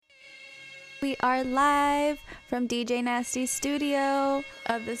We are live from DJ Nasty's studio,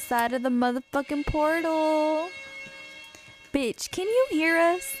 other side of the motherfucking portal. Bitch, can you hear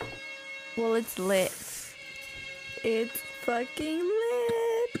us? Well, it's lit. It's fucking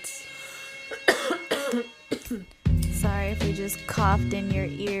lit. Sorry if we just coughed in your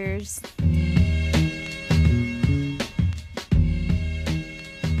ears.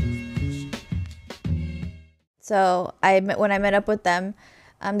 So when I met up with them,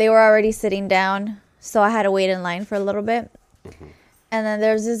 they were already sitting down, so I had to wait in line for a little bit. Mm-hmm. And then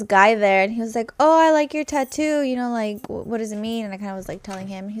there was this guy there, and he was like, "Oh, I like your tattoo. You know, like, what does it mean?" And I kind of was like telling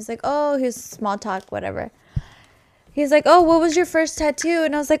him. He's like, "Oh," he was small talk, whatever. He's like, "Oh, what was your first tattoo?"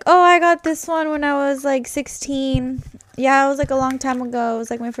 And I was like, "Oh, I got this one when I was like 16. Yeah, it was like a long time ago. It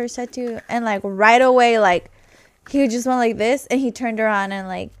was like my first tattoo." And like right away, like he just went like this, and he turned around and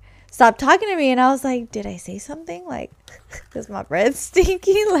like stopped talking to me. And I was like, "Did I say something? Like, is my breath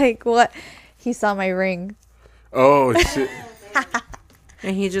stinky? Like what?" He saw my ring. Oh shit.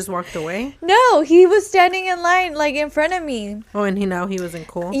 And he just walked away? No, he was standing in line, like, in front of me. Oh, and now he wasn't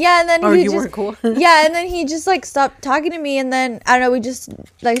cool? Yeah, and then he just... weren't cool? Yeah, and then he just, like, stopped talking to me, and then, I don't know, we just,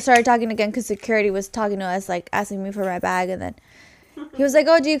 like, started talking again, because security was talking to us, like, asking me for my bag, and then he was like,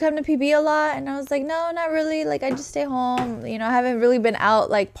 "Oh, do you come to PB a lot?" And I was like, "No, not really, like, I just stay home, you know, I haven't really been out,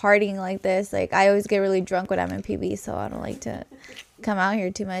 like, partying like this, like, I always get really drunk when I'm in PB, so I don't like to come out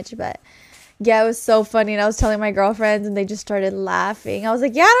here too much, but... Yeah, it was so funny, and I was telling my girlfriends, and they just started laughing. I was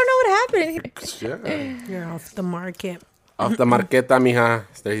like, "Yeah, I don't know what happened." Yeah. You're off the market. Off the marqueta, mija.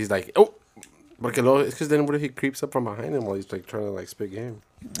 There he's like, "Oh," it's because then what if he creeps up from behind him while he's like trying to like spit game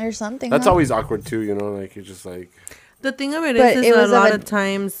or something? That's always awkward too, you know. Like you're just like. The thing of it is a lot of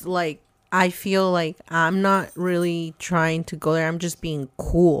times, like I feel like I'm not really trying to go there. I'm just being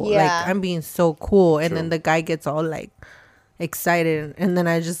cool. Yeah. Like I'm being so cool, and True. then the guy gets all like excited, and then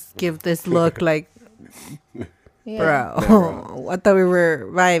I just give this look like, Yeah. bro, I thought we were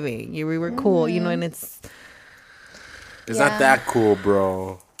vibing. We were cool, you know, and it's not that cool,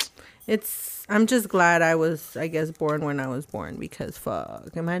 bro. I'm just glad I was, I guess, born when I was born, because fuck,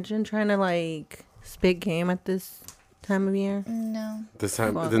 imagine trying to like spit game at this time of year. No. This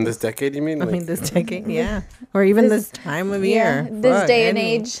time, in this decade, you mean? Like, I mean, this decade, yeah, or even this time of year. This day and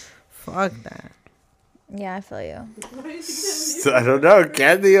age. Fuck that. Yeah, I feel you. So, I don't know.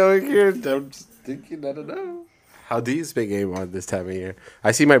 Candy over here. I'm just thinking, I don't know. How do you spit game on this time of year?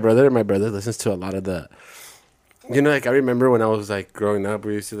 I see my brother, and my brother listens to a lot of the... You know, like, I remember when I was, like, growing up,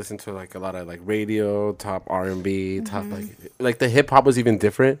 we used to listen to, like, a lot of, like, radio, top R&B, top, like, the hip-hop was even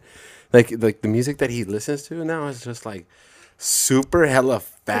different. Like, the music that he listens to now is just, like, super hella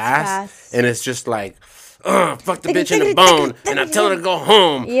fast. And it's just, like... fuck the bitch in the bone, and I tell her to go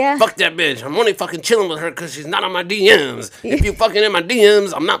home. Yeah. Fuck that bitch. I'm only fucking chilling with her because she's not on my DMs. If you fucking in my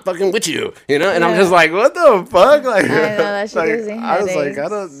DMs, I'm not fucking with you. You know? And I'm just like, what the fuck? Like, I know, that shit gives me I was like, headaches. I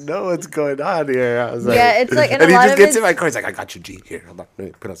don't know what's going on here. I was like, Yeah, it's like, and he a lot just of gets in it's, my car. He's like, I got you, G. Here, hold on. Let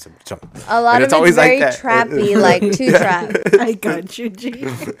me put on some song. a lot And of it's it's always like very that. trappy, like too trap. I got you, G.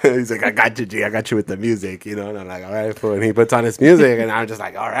 He's like, I got you, G. I got you with the music, you know? And I'm like, all right, fool. And he puts on his music, and I'm just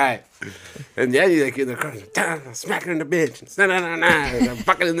like, all right. And yeah, you like in the car, I'm smacking the bitch, and I'm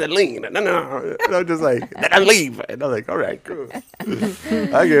fucking in the lean, and I'm just like, then I leave, and I'm like, all right, cool.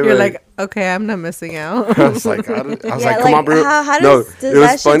 You're like, okay, I'm not missing out. I was like, come Like, on, bro. how No, does it was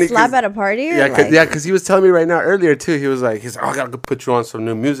that funny shit slap at a party? Or Yeah, like? because he was telling me right now earlier too. He's like, oh, I gotta put you on some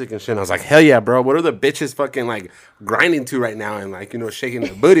new music and shit. And I was like, hell yeah, bro. What are the bitches fucking like grinding to right now and like, you know, shaking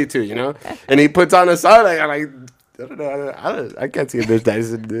their booty to, you know? And he puts on a song like, I'm like, I don't know. I can't see a bitch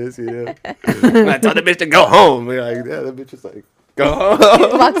dancing to this, you know. And I told the bitch to go home. We're like, yeah, the bitch is like, go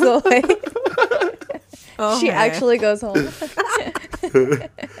home. Walks away. She Okay. actually goes home.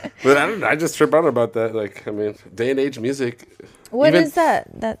 But I don't know. I just trip out about that. Like, I mean, day and age music. What is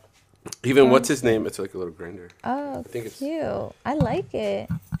that? Even what's his name? It's like a little grinder. Oh, I think it's cute. I like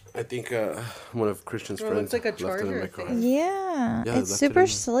it. I think one of Christian's Well, friends it looks like a left it in my charger car. thing. Yeah, Yeah, it's left it super in.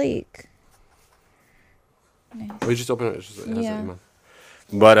 sleek. Nice. Oh, you just open it. It's just, it has Yeah. that email.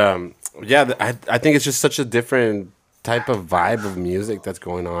 But yeah, I think it's just such a different type of vibe of music that's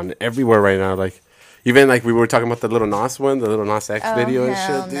going on everywhere right now. Like, even like we were talking about the Little Nas one, the Little Nas X video and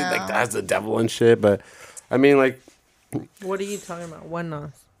hell shit, dude. no. Like that's the devil and shit. But I mean, like What are you talking about? What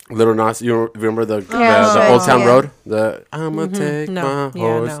Nas? Little Nas, you remember the sure, Old Town yeah. Road? The I'ma take No. my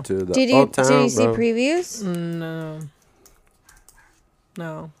Yeah, horse no. to the Did Old Town you see Road. previews?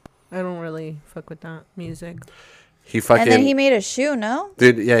 No, I don't really fuck with that music. He fucking And then he made a shoe, no?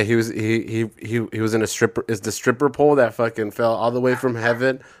 dude, yeah, he was in a stripper. Is the stripper pole that fucking fell all the way from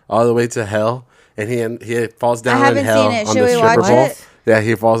heaven all the way to hell, and he falls down in haven't hell seen it. on Should the we stripper watch pole. it? Yeah,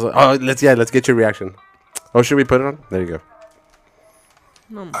 he falls. Oh, let's get your reaction. Oh, should we put it on? There you go.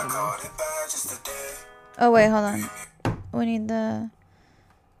 No, mama. Oh wait, hold on. We need the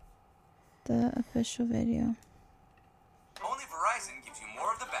official video. Only Verizon gives you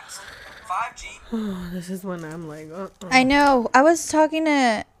more of the best. 5G. This is when I'm like, I know. I was talking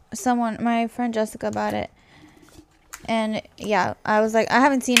to someone, my friend Jessica, about it. And yeah, I was like, I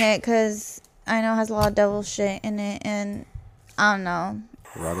haven't seen it because I know it has a lot of devil shit in it. And I don't know.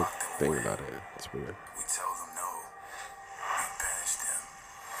 A lot of thing about it. It's weird. We tell them no. We banish them.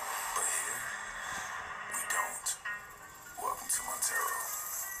 But here, we don't. Welcome to Montero.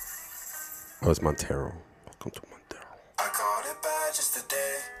 Oh, it's Montero. Welcome to Montero. I caught it bad just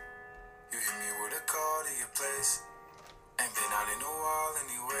today. You hit me with a call to your place. Ain't been out in a while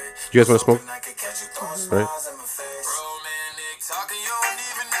anyway. You guys want to smoke? I could catch you throwing Right. smiles in my face. Romantic talking, you don't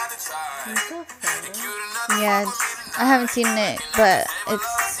even have to try. Yeah, I haven't seen it, but it's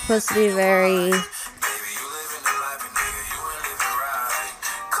supposed to be very. Baby, you living the life, and nigga, you ain't living right.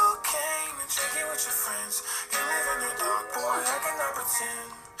 Cocaine and drinking with your friends. You live in the dark, boy, I cannot pretend.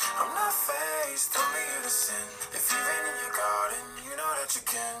 I'm not faced, only you to sin. If you've been in your garden, you know that you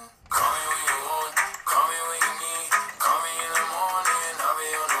can. Call me when you want, call me when you need. Call me in the morning, I'll be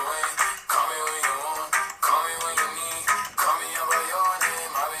on the way. Call me when you want, call me when you need. Call me out by your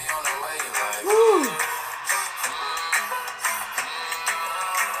name, I'll be on the way. Like,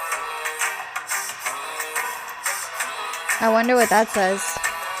 I wonder what that says.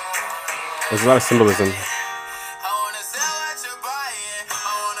 There's a lot of symbolism. I wanna sell what you're buying.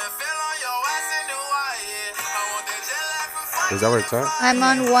 I wanna feel on your ass in the wire. I want the jet lag for fun. Is that where it's at? I'm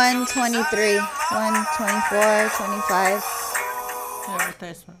on 123, 124, 25. yeah, right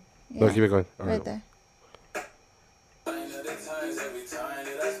there, so. No, keep it going. All Right there. Every time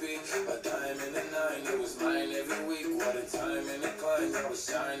that I speak, a dime and a nine, it was mine every week. What a time and a climb, that was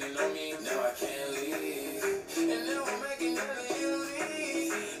shining on me. Now I can't leave, and now I'm making out of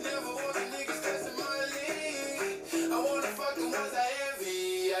Italy. Never want the niggas testing my league. I wanna fuck the ones I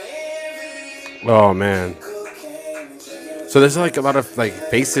envy. Oh man. So there's like a lot of like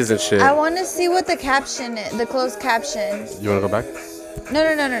faces and shit. I want to see what the caption is, the closed caption. You want to go back? No.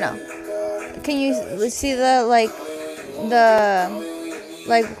 Can you see the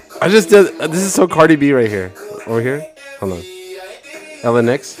I just did. This is so Cardi B right here. Over here. Hold on.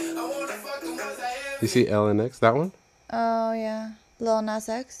 LNX. You see LNX? That one? oh yeah, Lil Nas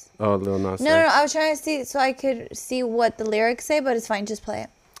X. Oh, Lil Nas. No, I was trying to see so I could see what the lyrics say, but it's fine. Just play it.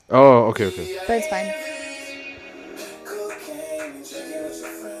 Oh, okay. But it's fine.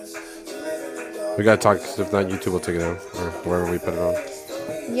 We gotta talk, 'cause if not, YouTube will take it down or wherever we put it on.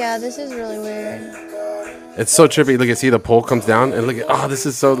 Yeah, this is really weird. It's so trippy. Look at see the pole comes down and look at this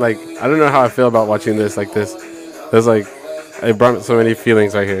is so like I don't know how I feel about watching this like this. There's like it brought me so many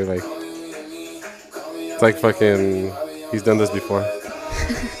feelings right here. Like it's like fucking he's done this before.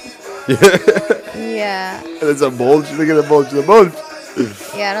 Yeah. And it's a bulge. Look at the bulge. The bulge.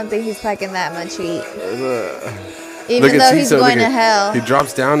 Yeah, I don't think he's packing that much heat. Look Even at though see, he's so look going to at- hell. He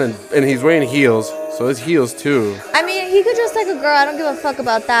drops down and he's wearing heels, so his heels too. I mean, he could dress like a girl. I don't give a fuck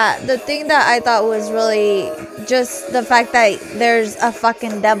about that. The thing that I thought was really just the fact that there's a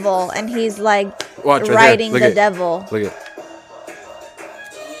fucking devil and he's like Watch right there. riding Look the at- devil. Look at.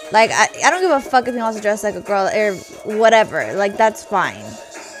 Like, I don't give a fuck if he wants to dress like a girl or whatever. Like, that's fine.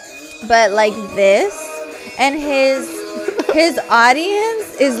 But like this, and his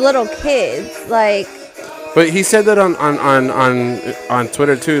audience is little kids. Like, But he said that on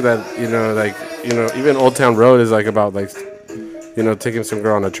Twitter too. That even Old Town Road is like about like taking some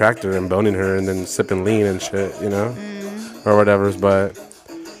girl on a tractor and boning her and then sipping lean and shit, or whatever. But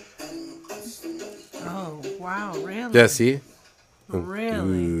Oh, wow, really? yeah, see. Really?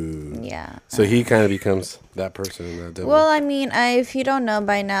 Ooh. yeah. So he kind of becomes that person. That devil. Well, I mean, if you don't know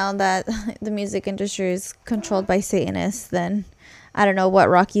by now that the music industry is controlled by Satanists, then I don't know what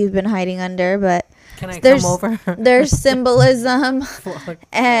rock you've been hiding under, but Can I there's come over? there's symbolism Fuck.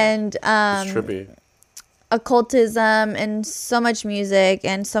 and it's trippy. occultism and so much music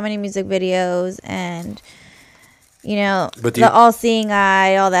and so many music videos and But do the you- all-seeing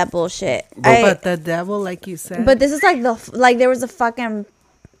eye, all that bullshit. But the devil, like you said. But this is like there was a fucking,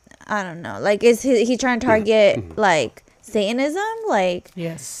 I don't know, like is he trying to target like Satanism? Like,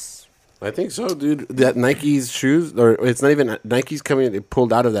 yes. I think so, dude. That Nike's shoes, or it's not even Nike's coming. It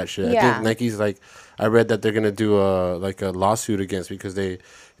pulled out of that shit. Yeah. I think Nike's like, I read that they're gonna do a lawsuit against because they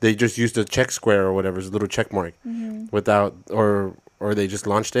just used a check square or whatever, it's a little check mark, without or they just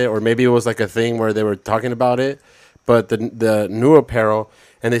launched it, or maybe it was like a thing where they were talking about it. But the new apparel,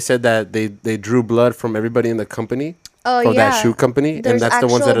 and they said that they drew blood from everybody in the company Oh for yeah. that shoe company, There's and that's the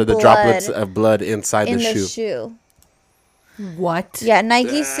ones that actual are the droplets of blood inside in the the shoe. shoe. What? Yeah,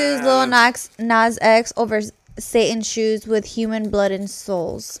 Nike sues Lil Nas X over Satan shoes with human blood and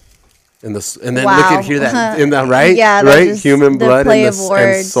souls. And then Wow. look at here that in that right, Yeah, that's right, just human the blood play and, of and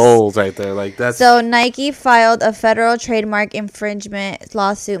words. souls right there. Like that's So Nike filed a federal trademark infringement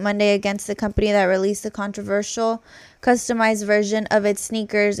lawsuit Monday against the company that released the controversial customized version of its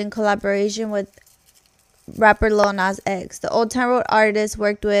sneakers in collaboration with rapper Lil Nas X. The Old Town Road artist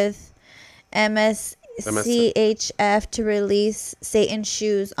worked with MSCHF to release Satan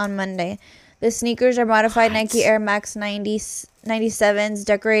shoes on Monday. The sneakers are modified Nike Air Max 97s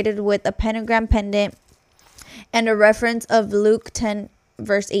decorated with a pentagram pendant and a reference of Luke 10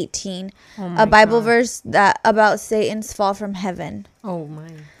 verse 18, a Bible verse that about Satan's fall from heaven. Oh my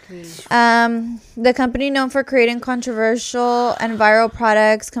please. The company known for creating controversial and viral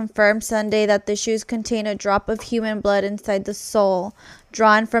products confirmed Sunday that the shoes contain a drop of human blood inside the sole,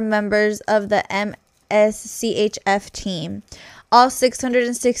 drawn from members of the MSCHF team. All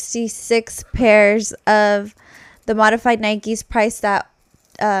 666 pairs of the modified Nikes priced at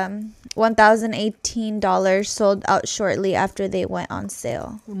 $1,018 sold out shortly after they went on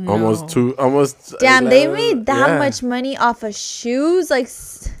sale. almost Damn, they 11, made that yeah. much money off of shoes. Like,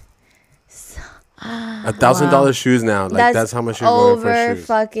 $1,000 shoes now. Like that's how much you're going over for shoes.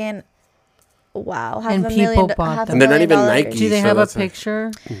 fucking. Wow, And people bought them. And they're not even $500,000. Nike. Do they so have a that's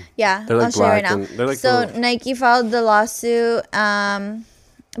picture? Yeah, They're like I'll show you right black now. and they're like So little- Nike filed the lawsuit.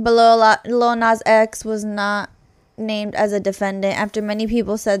 Below Lil Nas X was not named as a defendant after many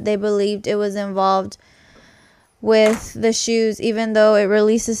people said they believed it was involved with the shoes, even though it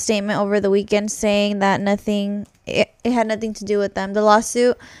released a statement over the weekend saying that it had nothing to do with them. The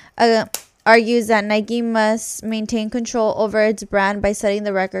lawsuit argues that Nike must maintain control over its brand by setting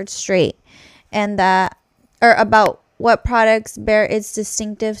the record straight, and about what products bear its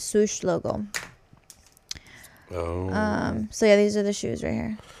distinctive swoosh logo. Oh. So yeah, these are the shoes right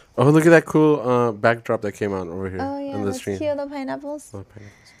here. Oh, look at that cool backdrop that came out over here Oh yeah, on the that's screen. cute. The pineapples. Oh,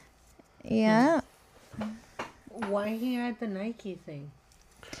 pineapples. Yeah. Why here at the Nike thing?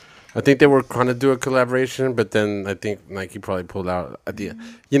 I think they were trying to do a collaboration, but then I think Nike probably pulled out at the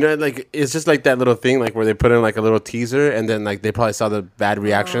You know, like it's just like that little thing, like where they put in like a little teaser, and then like they probably saw the bad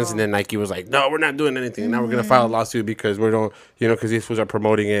reactions, and then Nike was like, "No, we're not doing anything. Now we're gonna file a lawsuit because we don't, because these fools are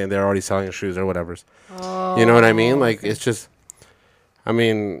promoting it and they're already selling shoes or whatever." You know what I mean? Like it's just, I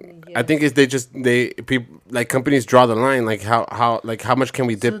mean, I think it's people like companies draw the line, like how much can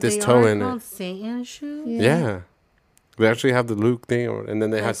we dip this toe in it? Satan shoes? Yeah. They actually have the Luke thing, and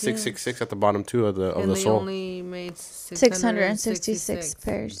then they have 666 at the bottom too of the And they sole. only made 666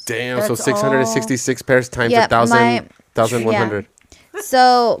 pairs. Damn, so That's 666 pairs times Yep, 1,100.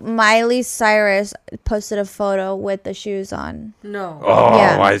 So Miley Cyrus posted a photo with the shoes on. No. Oh,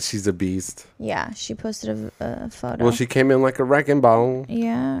 Yeah. why she's a beast. Yeah, she posted a photo. Well, she came in like a wrecking ball.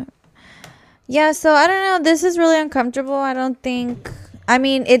 Yeah. Yeah, so I don't know. This is really uncomfortable. I don't think. I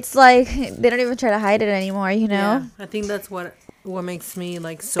mean, it's like they don't even try to hide it anymore, you know? Yeah, I think that's what makes me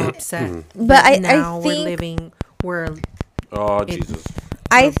like so upset. But I now think we're Oh, Jesus.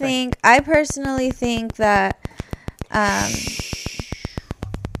 I personally think that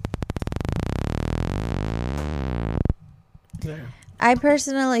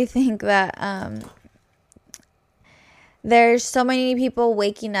there's so many people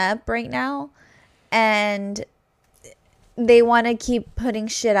waking up right now and they want to keep putting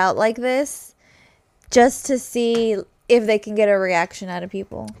shit out like this just to see if they can get a reaction out of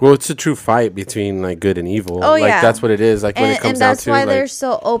people. Well, it's a true fight between like good and evil. Oh, like, yeah. that's what it is. Like, when it comes and down that's to why like, they're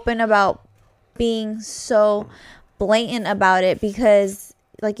so open about being so blatant about it, because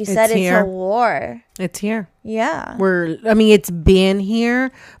like you said, it's here. a war. It's here. Yeah. It's been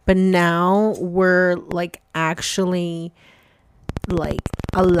here, but now we're like actually like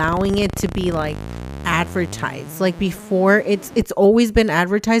allowing it to be like advertised. Like before, it's always been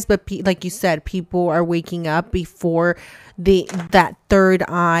advertised, but like you said, people are waking up before that third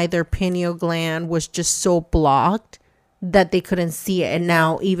eye, their pineal gland was just so blocked that they couldn't see it. And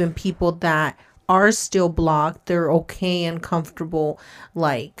now even people that are still blocked, they're okay and comfortable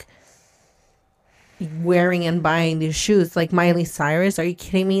like wearing and buying these shoes. Like Miley Cyrus, are you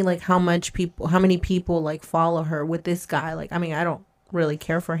kidding me? Like how many people like follow her with this guy? Like, I mean, I don't really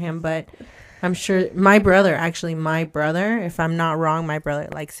care for him, but I'm sure my brother, if I'm not wrong, my brother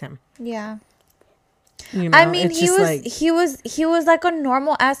likes him. Yeah. You know, I mean, it's he just was like a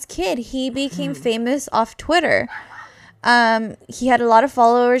normal ass kid. He became famous off Twitter. He had a lot of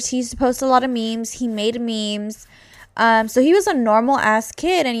followers. He used to post a lot of memes. He made memes. So he was a normal ass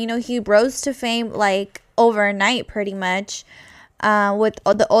kid, and he rose to fame like overnight pretty much with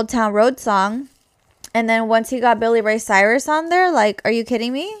the Old Town Road song. And then once he got Billy Ray Cyrus on there, like, are you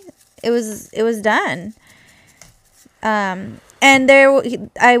kidding me? It was done. And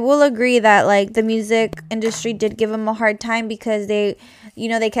I will agree that like the music industry did give him a hard time because they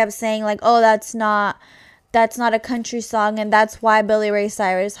kept saying like, oh, that's not a country song, and that's why Billy Ray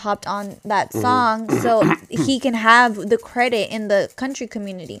Cyrus hopped on that song so he can have the credit in the country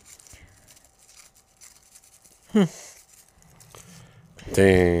community.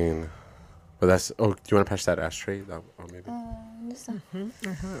 Dang. But that's... Oh, do you want to pass that ashtray? Or maybe.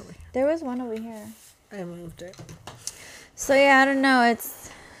 There was one over here. I moved it. So yeah, I don't know.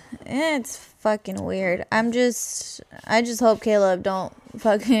 It's fucking weird. I just hope Caleb don't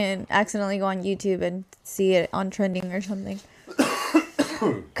fucking accidentally go on YouTube and see it on trending or something.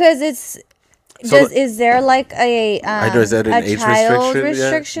 Cause is there like I know, is that an age child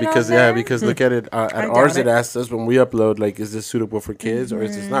restriction? on there? Because look at it. At ours, it asks us when we upload, like, is this suitable for kids or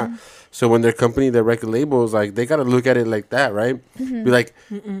is this not? So when their company, their record labels, like, they gotta look at it like that, right? Be like,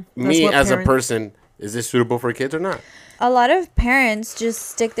 me as a person, is this suitable for kids or not? A lot of parents just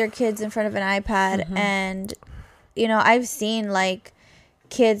stick their kids in front of an iPad, and I've seen like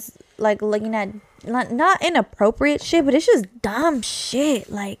kids like looking at not inappropriate shit, but it's just dumb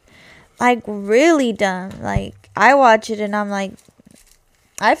shit, like really dumb. Like I watch it and I'm like,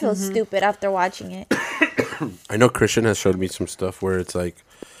 I feel stupid after watching it. I know Christian has showed me some stuff where it's like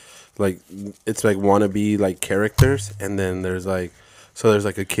it's like wannabe like characters, and then there's like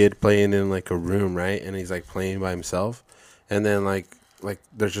a kid playing in like a room, right? And he's like playing by himself, and then like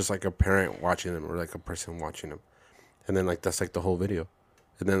there's just like a parent watching them or like a person watching them, and then like that's like the whole video.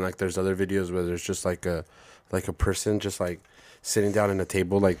 And then like there's other videos where there's just like a person just like sitting down at a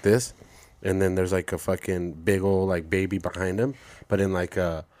table like this, and then there's like a fucking big old like baby behind him, but in like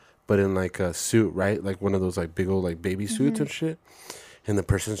a suit, right? Like one of those like big old like baby suits and shit. And the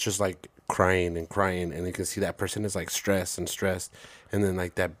person's just like crying, and you can see that person is like stressed, and then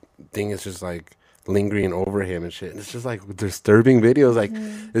like that thing is just like lingering over him and shit. And it's just like disturbing videos. Like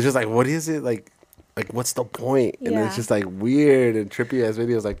it's just like, what is it like what's the point? And it's just like weird and trippy ass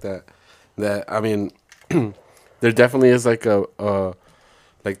videos like that. That I mean, there definitely is like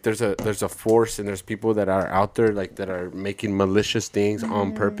like there's a force, and there's people that are out there like that are making malicious things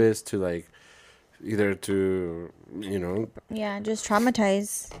on purpose to like either to just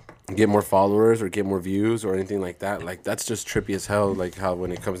traumatize, get more followers or get more views or anything like that. Like that's just trippy as hell. Like how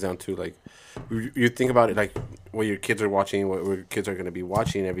when it comes down to like you think about it, like what your kids are watching, what your kids are going to be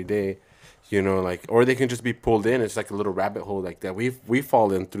watching every day, like, or they can just be pulled in. It's like a little rabbit hole like that. We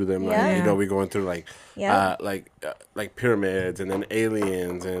fall in through them. Like, we're going through like like pyramids and then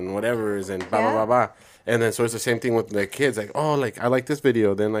aliens and whatever's and blah blah blah blah. And then so it's the same thing with the kids. Like, oh, like I like this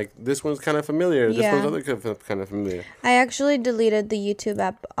video. Then like this one's kind of familiar. This one's other kind of familiar. I actually deleted the YouTube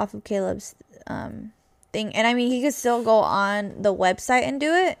app off of Caleb's thing, and I mean he could still go on the website and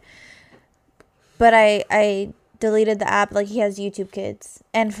do it, but I deleted the app. Like he has YouTube Kids,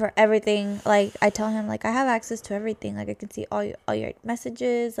 and for everything, like I tell him like I have access to everything. Like I can see all your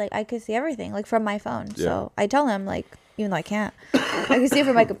messages. Like I could see everything like from my phone. Yeah. So I tell him like, even though I can't, I can see it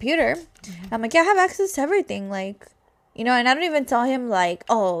from my computer. I'm like, yeah, I have access to everything. Like, and I don't even tell him like,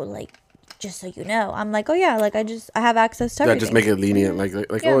 oh, like, just so you know. I'm like, oh yeah, like I have access to everything. Just make it lenient. Like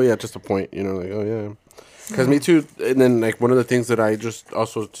oh yeah, just a point. Like, oh yeah. Because me too. And then like one of the things that I just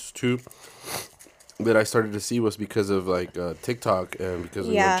also too that I started to see was because of like TikTok and because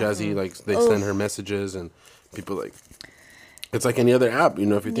of Jazzy, like they send her messages and people like, it's like any other app,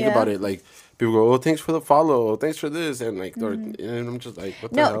 if you think about it, like people go, oh, thanks for the follow, thanks for this, and like, and I'm just like,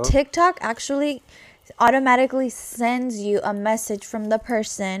 what the hell? No, TikTok actually automatically sends you a message from the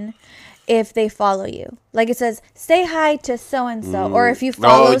person if they follow you. Like it says, say hi to so and so, or if you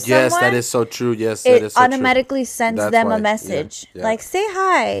follow someone. Yes, that is so true. Yes, that is so automatically sends them a message. Yeah. Like say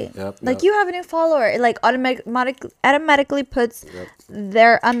hi. Like you have a new follower. It like automatically puts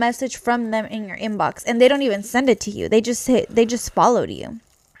a message from them in your inbox, and they don't even send it to you. They just followed you.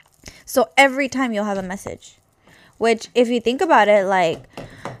 So every time you'll have a message, which if you think about it, like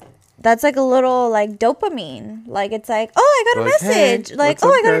that's like a little like dopamine. Like it's like, oh, I got a message. Hey, like,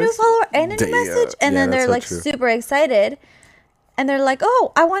 oh, I got a new follower and a new message. And then they're like super excited. And they're like,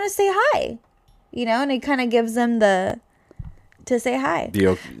 oh, I want to say hi. And it kind of gives them to say hi.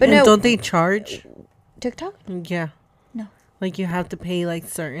 But no, don't they charge? TikTok? Yeah. No. Like you have to pay like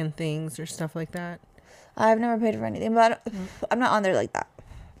certain things or stuff like that. I've never paid for anything, but I'm not on there like that.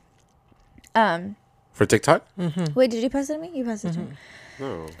 For TikTok? Mm-hmm. Wait, did you pass it to me? You passed it to me.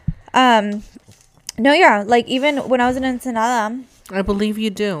 No. No, yeah. Like even when I was in Ensenada, I believe you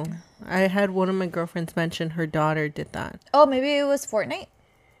do. I had one of my girlfriends mention her daughter did that. Oh, maybe it was Fortnite.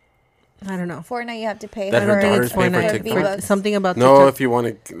 I don't know. Fortnite, you have to pay. That her I think daughter's it's paying for Fortnite. TikTok? Something about No, TikTok. if you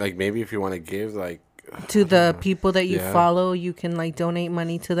want to, like, maybe if you want to give, like, To the people that you Yeah. follow, you can like donate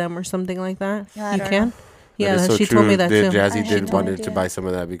money to them or something like that. I You don't can. know. Yeah, that is so she true. told me that too. Jazzy I had did no wanted to idea. buy some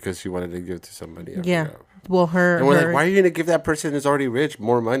of that because she wanted to give to somebody. I Yeah. forgot. Well, her. And we're her like, why are you going to give that person who's already rich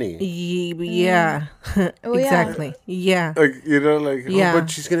more money? Yeah. Oh, yeah. Exactly. Yeah. Like, you know, like, Yeah. oh, but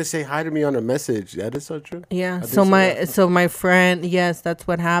she's going to say hi to me on a message. That is so true. Yeah. I So did say that. my friend, yes, that's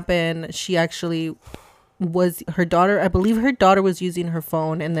what happened. She actually was her daughter. I believe her daughter was using her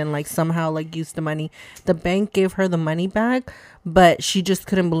phone and then like somehow like used the money. The bank gave her the money back, but she just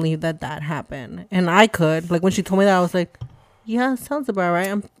couldn't believe that happened. And I could like when she told me that I was like, yeah, sounds about right.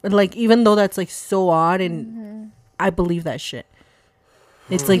 I'm like even though that's like so odd and I believe that shit.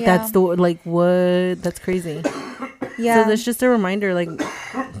 It's like Yeah. that's the like what that's crazy. Yeah. So that's just a reminder, like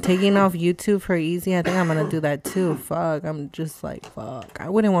taking off YouTube for easy. I think I'm gonna do that too. Fuck, I'm just like fuck. I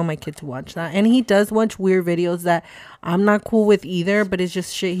wouldn't want my kid to watch that. And he does watch weird videos that I'm not cool with either. But it's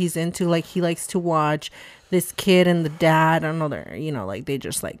just shit he's into. Like he likes to watch this kid and the dad. I don't know, they're like they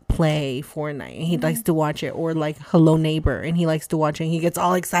just like play Fortnite. And he likes to watch it, or like Hello Neighbor, and he likes to watch it. And he gets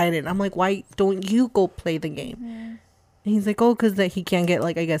all excited. I'm like, why don't you go play the game? And he's like, oh, because that he can't get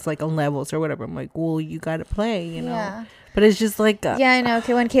like I guess like on levels or whatever. I'm like, well, you gotta play, you know. Yeah. But it's just like Yeah, I know.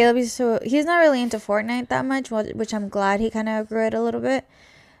 Okay, when Caleb he's not really into Fortnite that much, which I'm glad he kind of outgrew it a little bit.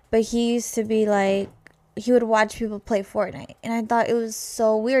 But he used to be like, he would watch people play Fortnite, and I thought it was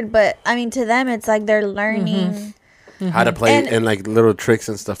so weird. But I mean, to them, it's like they're learning. How to play and like little tricks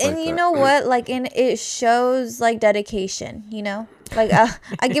and stuff like And that. you know what? Like, it shows like dedication. You know, like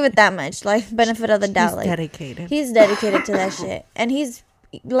I give it that much. Like benefit of the doubt. he's Like dedicated. he's dedicated to that shit, and he's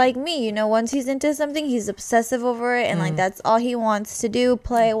like me. You know, once he's into something, he's obsessive over it, and like that's all he wants to do: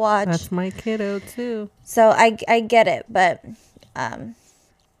 play, watch. That's my kiddo too. So I get it, but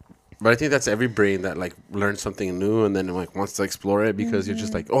But I think that's every brain that like learns something new and then like wants to explore it because you're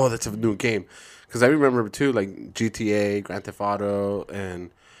just like, oh, that's a new game. Because I remember too, like GTA, Grand Theft Auto, and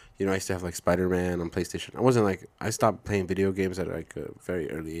you know I used to have like Spider-Man on PlayStation. I stopped playing video games at like a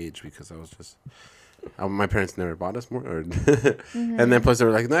very early age because I was just. My parents never bought us more, and then plus they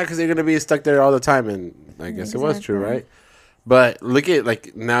were like, "Nah, because you're gonna be stuck there all the time." And I guess it was true, right? But look at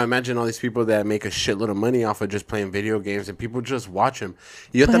like now, imagine all these people that make a shitload of money off of just playing video games, and people just watch them.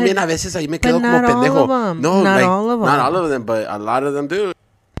 Yo But- también a veces ahí me quedo but como not all pendejo. of 'em. No, Not like, all of 'em. not all of them, but a lot of them do.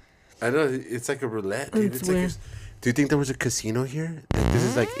 I know it's like a roulette, dude. It's It's like, weird. do you think there was a casino here? Like, this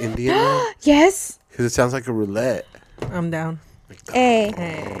is like Indian, yes. because it sounds like a roulette. I'm down. Hey,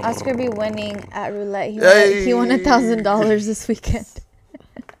 Oscar be winning at roulette. Hey. He won $1,000 this weekend.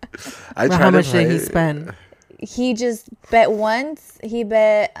 I But tried how to much did he play- spend? He just bet once. He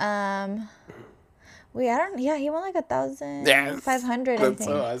bet wait, I don't. Yeah, he won like 1,500. I That's think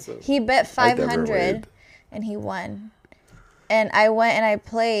so awesome. he bet I never 500, win. and he won. And I went and I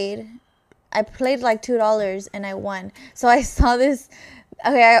played. I played like $2 and I won. So I saw this.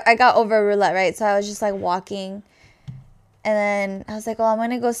 Okay, I got over roulette, right? So I was just like walking, and then I was like, "Oh, I'm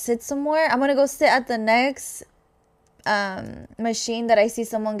gonna go sit somewhere. I'm gonna go sit at the next machine that I see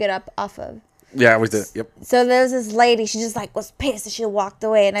someone get up off of." Yeah, we did. Yep. So there was this lady. She just like was pissed and she walked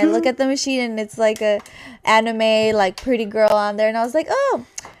away. And I look at the machine and it's like a anime like pretty girl on there. And I was like, "Oh,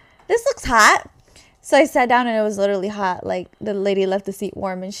 this looks hot." So I sat down and it was literally hot. Like the lady left the seat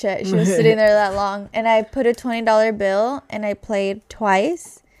warm and shit. She was sitting there that long. And I put a $20 bill and I played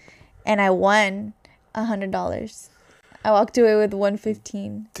twice, and I won $100. I walked away with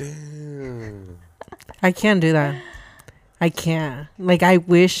 $115. Damn. I can't do that. I can't. Like, I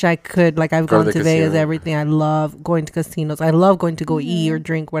wish I could. Like, I've Go to gone the to Vegas, casino. everything. I love going to casinos. I love going to go eat or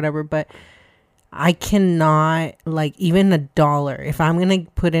drink, whatever. But I cannot, like, even $1. If I'm going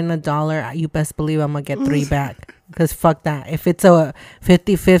to put in $1, you best believe I'm going to get 3 back. Because fuck that. If it's a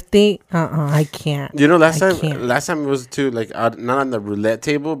 50-50, I can't. You know, last I time it was too like not on the roulette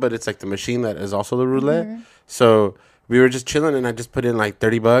table, but it's like the machine that is also the roulette. So we were just chilling, and I just put in like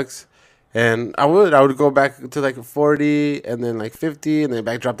 $30, and I would go back to like 40, and then like 50, and then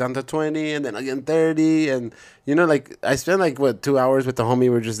back drop down to 20, and then again 30, and you know, like I spent like 2 hours with the homie. We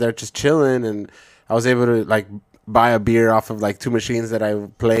were just there, just chilling, and I was able to like buy a beer off of like 2 machines that I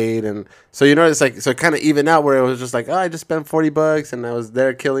played, and so you know it's like so kind of even out where it was just like, oh, I just spent $40 and I was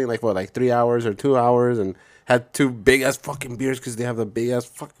there killing like 3 hours or 2 hours and had 2 big ass fucking beers because they have the big ass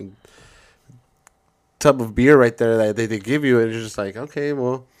fucking tub of beer right there that they give you, and you're just like, okay,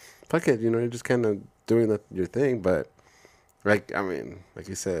 well, fuck it, you know, you're just kind of doing your thing. But like, I mean, like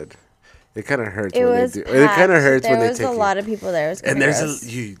you said, It kind of hurts It when was they do. It kind of packed. hurts when they There was take a lot of people there. It was And kinda there's gross.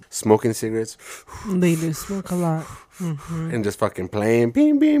 you smoking cigarettes They do smoke a lot. and just fucking playing,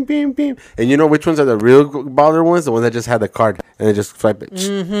 beam, beam, beam, beam. And you know which ones are the real baller ones? The ones that just had the card and they just swipe it.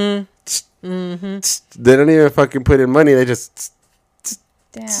 They don't even fucking put in money. They just.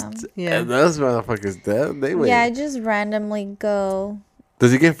 Damn. Yeah. And those motherfuckers, they win. Yeah, I just randomly go.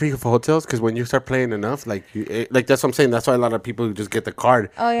 Does it get free for hotels? Because when you start playing enough, like like that's what I'm saying. That's why a lot of people just get the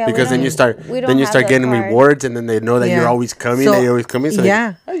card. Oh yeah. we Because then don't- you start we don't then you have start the getting card. rewards, and then they know that Yeah. you're always coming. So, that you're always coming. So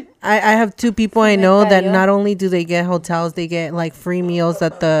yeah. I have two people I Like know that Gallo. not only do they get hotels, they get like free meals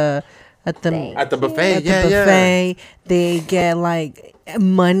at the at the buffet, at the yeah, buffet. They get like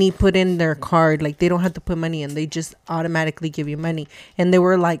money put in their card. Like they don't have to put money in. They just automatically give you money. And they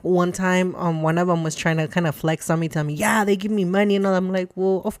were like one time, one of them was trying to kind of flex on me, tell me, yeah, they give me money. And all. I'm like,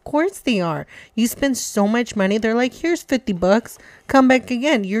 well, of course they are. You spend so much money. They're like, here's $50. Come back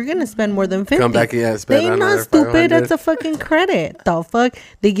again. You're going to spend more than 50. Come back, yeah, spend They not another stupid. 500. That's a fucking credit. The fuck?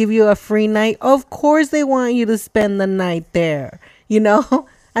 They give you a free night. Of course they want you to spend the night there. You know?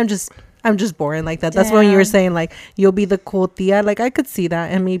 I'm just boring like that. That's when you were Damn. saying like you'll be the cool tia. Like I could see that,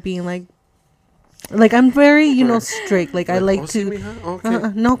 and me being like I'm very strict. Like I like oh, sí, to. mija,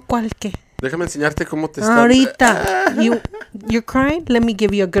 okay. No, ¿cuál qué? Déjame enseñarte cómo te está. Ahorita you're crying. Let me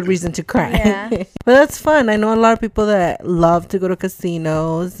give you a good reason to cry. Yeah. But that's fun. I know a lot of people that love to go to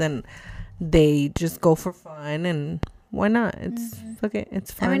casinos and they just go for fun. And why not? It's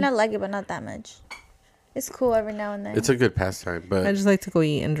it's fun. I mean, I like it, but not that much. It's cool every now and then. It's a good pastime, but I just like to go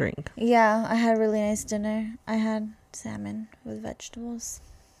eat and drink. Yeah, I had a really nice dinner. I had salmon with vegetables.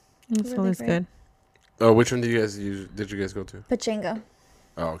 It's Really always great. good. oh, which one did you guys go to? Pachanga.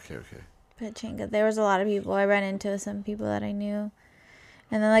 Oh, okay. Pachanga. There was a lot of people. I ran into some people that I knew.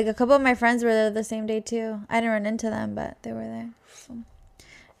 And then like a couple of my friends were there the same day too. I didn't run into them, but they were there. So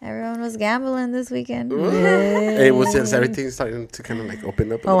everyone was gambling this weekend. Hey, is everything starting to kind of like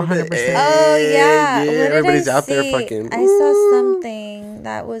open up? A Oh, little bit? 100%. Hey, Oh yeah. What did everybody's I out there see? fucking. I saw something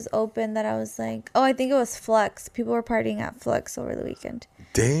that was open that I was like, oh, I think it was Flux. People were partying at Flux over the weekend.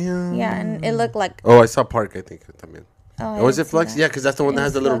 Damn. Yeah, and it looked like. Oh, I saw Park. I think también. Oh, I Oh, was didn't it see Flux? that. Yeah, because that's the one that It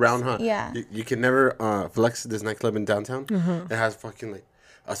has the was little Flux. round, huh? Yeah. You can never Flux, this nightclub in downtown. It has fucking like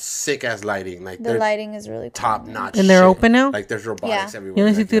a sick ass lighting. Like The they're lighting is really cool. top notch. And they're shit. open now? Like there's robotics Yeah. everywhere.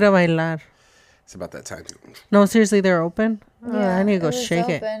 Yo Like, necesito ir a bailar. it's about that time. No, seriously, they're open. Oh, Yeah, I need to go it was shake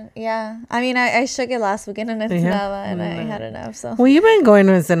it. open. Yeah. I mean, I shook it last weekend in Ensenada and I had enough. So. Well, you've been going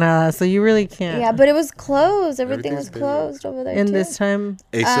to Ensenada, so you really can't. Yeah, but it was closed. Everything was Everything's been closed over there And too. this time,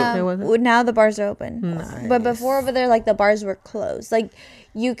 Hey, so it wasn't? Well, now the bars are open. Nice. But before over there, like the bars were closed. Like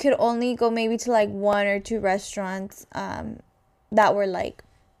you could only go maybe to like one or two restaurants that were like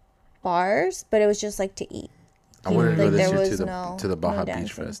bars, but it was just like to eat. I want to go like, this there year was to the no- to the Baja no Beach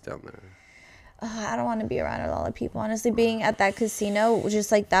dancing. Fest down there. I don't want to be around a lot of people. Honestly, being at that casino,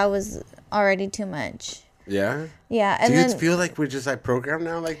 just like that was already too much. Yeah. Yeah, and Do you then feel like we're just like programmed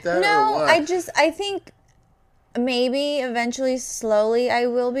now like that? or no, what? I think maybe eventually, slowly, I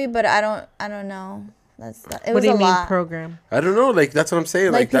will be, but I don't know. It what was do you a mean lot. program? I don't know. Like that's what I'm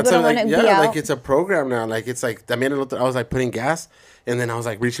saying. Like, Like that's people what, don't like wanna be yeah, like out. it's a program now. Like it's like I mean, I was like putting gas, and then I was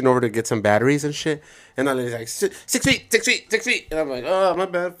like reaching over to get some batteries and shit, and I was like 6 feet, and I'm like, oh my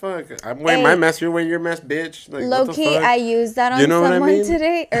bad, fuck. I'm wearing my Hey. mask, you're wearing your mask, bitch. Like Low what the key, fuck? I used that on You know what I someone mean?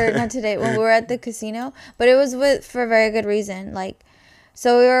 today, or not today, when we were at the casino, but it was for a very good reason. Like,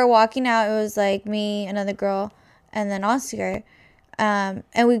 so we were walking out. It was like me, another girl, and then Oscar, and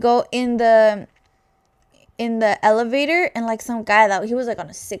we go in the elevator, and like some guy that he was like on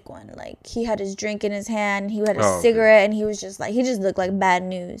a sick one. Like he had his drink in his hand, he had a Oh, okay. cigarette, and he was just like he just looked like bad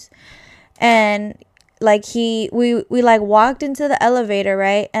news, and. Like we like walked into the elevator,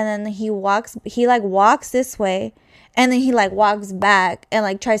 right? And then he like walks this way, and then he like walks back and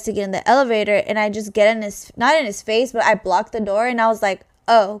like tries to get in the elevator, and I just get in not in his face, but I blocked the door, and I was like,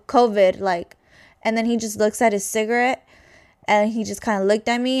 oh, COVID, like, and then he just looks at his cigarette, and he just kind of looked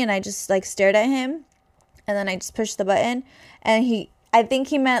at me, and I just like stared at him, and then I just pushed the button, and I think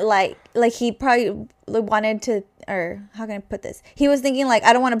he meant like he probably wanted to, or how can I put this? He was thinking like,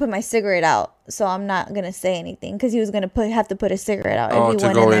 I don't want to put my cigarette out, so I'm not gonna say anything, because he was gonna have to put a cigarette out Oh, if he to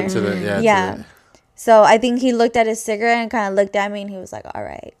went go in there. into the yeah. Yeah. to the- So I think he looked at his cigarette and kind of looked at me, and he was like, all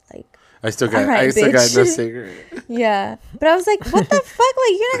right, like, I still got Alright, I still got bitch. no cigarette. yeah. But I was like, what the fuck?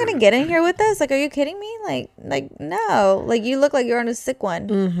 Like, you're not gonna get in here with us? Like, are you kidding me? Like no. Like, you look like you're on a sick one.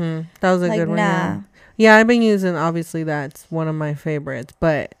 That was a Like, good one. nah. Yeah. Yeah, I've been using, obviously that's one of my favorites,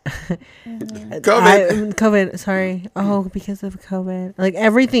 but COVID, sorry. Oh, because of COVID. Like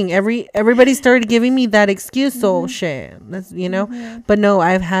everybody started giving me that excuse, so shit. That's, But no,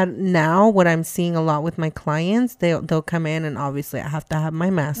 I've had, now what I'm seeing a lot with my clients, they'll come in and obviously I have to have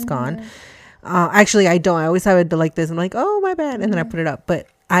my mask on. Actually, I don't. I always have it like this. I'm like, oh, my bad. And then I put it up. But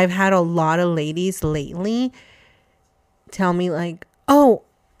I've had a lot of ladies lately tell me like, oh,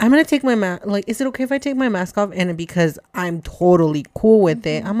 I'm going to take my mask. Like, is it okay if I take my mask off? And because I'm totally cool with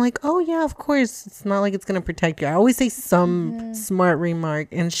it, I'm like, oh, yeah, of course. It's not like it's going to protect you. I always say some smart remark.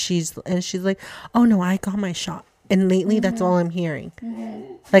 And she's like, oh, no, I got my shot. And lately, that's all I'm hearing.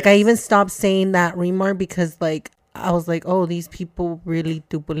 Like, I even stopped saying that remark because, like, I was like, oh, these people really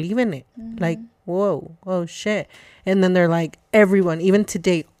do believe in it. Like, whoa, oh, shit. And then they're like, everyone, even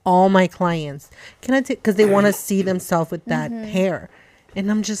today, all my clients, can I take, because they want to see themselves with that hair. And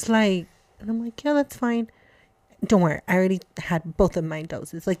I'm just like, yeah, that's fine. Don't worry, I already had both of my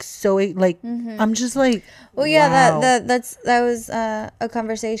doses. Like, so, like, I'm just like, well, yeah, wow. that was a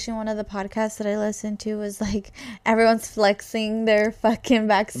conversation. One of the podcasts that I listened to was like, everyone's flexing their fucking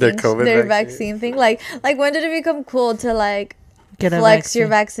vaccine, their vaccine thing. Like when did it become cool to like Get flex your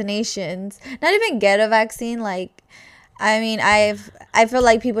vaccinations? Not even get a vaccine. Like, I mean, I feel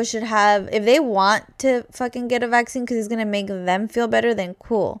like people should have, if they want to fucking get a vaccine because it's gonna make them feel better, then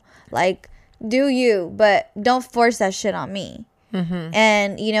cool. Like, do you, but don't force that shit on me.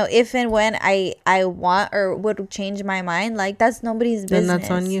 And if and when I want or would change my mind, like, that's nobody's business. And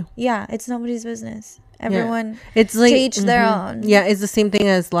that's on you. Yeah, it's nobody's business. Everyone, it's like, to each their own. Yeah, it's the same thing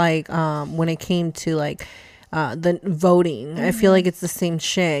as like when it came to like the voting. I feel like it's the same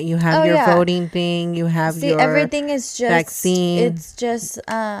shit. You have your voting thing, you have your everything is just vaccine, it's just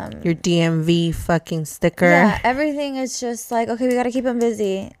your DMV fucking sticker. Yeah, everything is just like, okay, we gotta keep them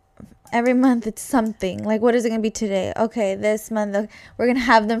busy. Every month it's something. Like, what is it gonna be today? Okay, this month we're gonna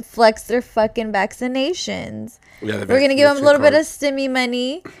have them flex their fucking vaccinations. Yeah, we're gonna give them a little bit of stimmy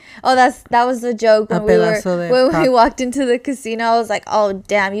money. Oh, that was the joke when we walked into the casino. I was like, oh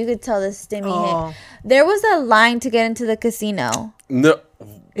damn, you could tell the stimmy hit. There was a line to get into the casino. No.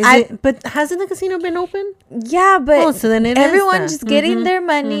 But hasn't the casino been open? Yeah, but so then everyone's just getting their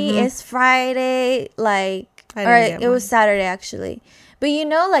money. It's Friday, like, or it was Saturday actually. But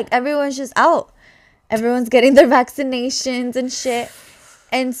like, everyone's just out. Everyone's getting their vaccinations and shit.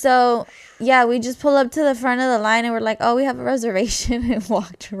 And so, yeah, we just pull up to the front of the line and we're like, oh, we have a reservation, and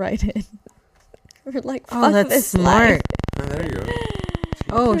walked right in. We're like, fuck this that's smart. Oh, there you go.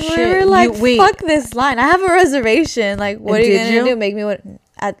 Oh, shit. We were like, fuck this line. I have a reservation. Like, what are you going to do? Make me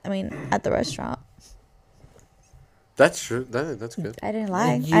at the restaurant. That's true. That's good. I didn't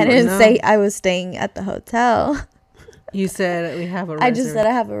lie. I didn't say I was staying at the hotel. You said we have a reservation. I just said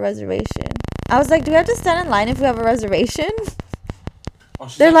I have a reservation. I was like, do we have to stand in line if we have a reservation?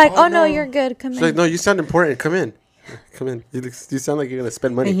 They're like, oh, no, you're good. Come in. She's like, no, you sound important. Come in. Come in. You sound like you're going to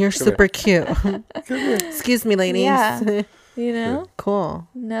spend money. And you're super cute. Excuse me, ladies. Yeah. Cool.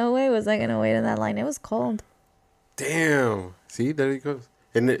 No way was I going to wait in that line. It was cold. Damn. See, there he goes.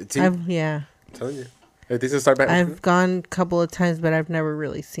 And I'm telling you. I've gone a couple of times, but I've never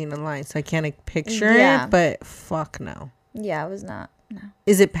really seen a line, so I can't picture it. But fuck no. Yeah, it was not. No.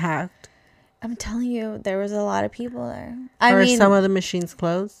 Is it packed? I'm telling you, there was a lot of people there. Are some of the machines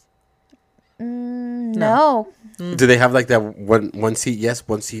closed? No. Do they have like that one seat yes,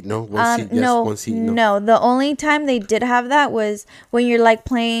 one seat no, one seat yes, one seat no? No, the only time they did have that was when you're like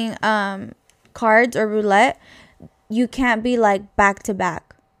playing cards or roulette. You can't be like back to back.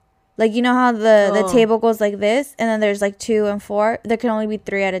 Like, you know how the table goes like this, and then there's like 2 and 4. There can only be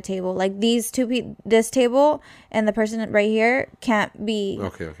 3 at a table. Like, these this table and the person right here can't be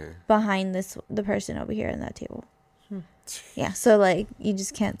behind the person over here in that table. Yeah, so like, you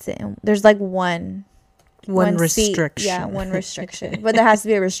just can't sit in. There's like one restriction. Seat. Yeah, one restriction. But there has to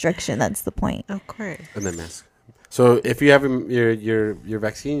be a restriction. That's the point. Of course. And then mask. So if you have your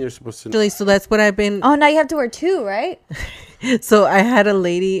vaccine, you're supposed to. Actually, so that's what I've been. Oh, now you have to wear 2, right? So I had a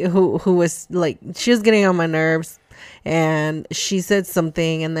lady who was like, she was getting on my nerves, and she said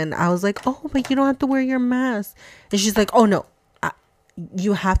something, and then I was like, oh, but you don't have to wear your mask. And she's like, oh no,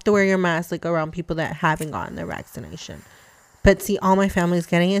 you have to wear your mask like around people that haven't gotten their vaccination. But see, all my family's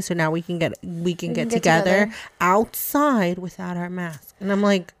getting it, so now we can get together outside without our mask. And I'm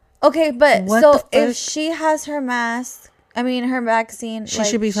like, okay, but so if she has her mask, her vaccine, she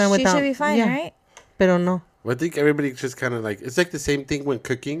should be fine without. She should be fine, right? But no. Well, I think everybody just kind of like, it's like the same thing when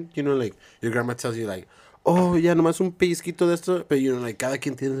cooking. Like your grandma tells you like, oh, yeah, nomás un pellizquito de esto. But, you know, like, cada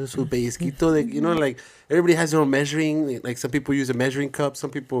quien tiene su pellizquito. De, you know, like, everybody has their own measuring. Like, some people use a measuring cup. Some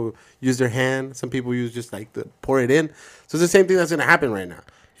people use their hand. Some people use just, like, pour it in. So it's the same thing that's going to happen right now.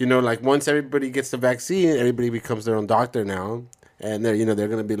 You know, like, once everybody gets the vaccine, everybody becomes their own doctor now. And they're, you know, they're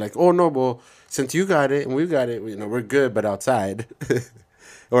going to be like, oh, no, well, since you got it and we got it, you know, we're good, but outside.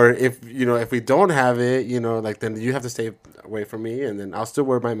 Or if, you know, if we don't have it, you know, like, then you have to stay away from me. And then I'll still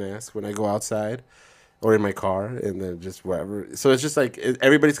wear my mask when I go outside or in my car and then just wherever. So it's just like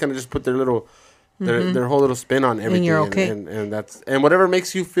everybody's going to just put their little, their whole little spin on everything. And you're okay. And that's, and whatever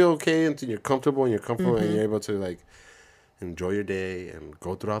makes you feel okay until you're comfortable and and you're able to, like, enjoy your day and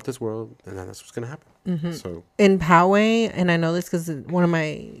go throughout this world, and that's what's gonna happen. So in Poway, and I know this because one of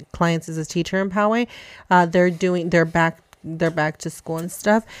my clients is a teacher in Poway. They're back to school and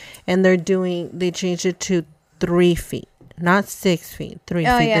stuff, and they changed it to 3 feet, not 6 feet, 3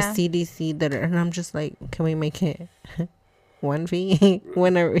 feet. Yeah. The CDC and I'm just like, can we make it 1 feet?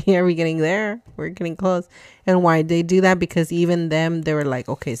 When are we getting there? We're getting close. And why they do that? Because even them, they were like,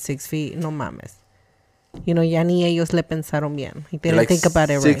 okay, 6 feet, no mames. You know, ya ni ellos le pensaron bien. Like, they didn't think about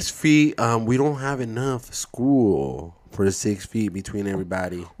it right. 6 feet. We don't have enough school for the 6 feet between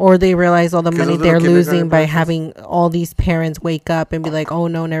everybody. Or they realize all the money they're losing by classes. having all these parents wake up and be like, oh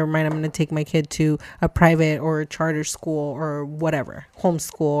no, never mind, I'm going to take my kid to a private or a charter school or whatever,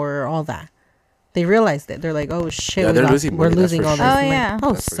 homeschool or all that. They realized it. They're like, oh shit, Yeah, we're losing for all sure. this Oh, money. yeah.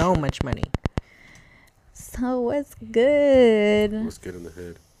 Oh, That's for so sure. much money. So what's good? What's good in the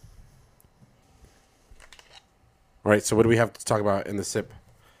hood? All right, so what do we have to talk about in the SIP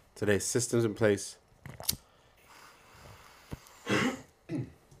today? Systems in place.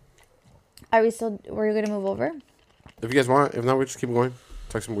 Are we still? Were you gonna move over? If you guys want, if not, we just keep going.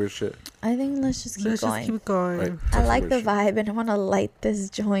 Talk some weird shit. I think let's just keep going. Just keep going. Right. I Talk some like weird the shit. vibe, and I want to light this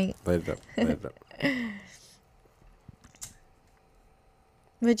joint. Light it up. Light it up.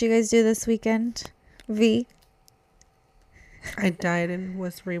 What'd you guys do this weekend? V. I died and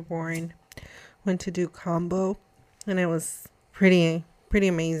was reborn. Went to do combo, and it was pretty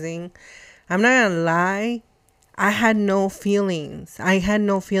amazing. I'm not gonna lie, I had no feelings. I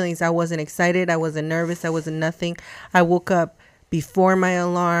wasn't excited. I wasn't nervous. I wasn't nothing. I woke up before my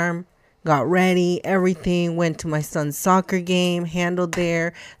alarm, got ready, everything. Went to my son's soccer game, handled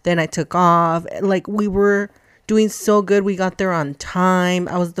there. Then I took off. Like, we were doing so good. We got there on time.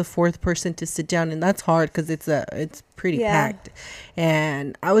 I was the 4th person to sit down, and that's hard because it's pretty packed.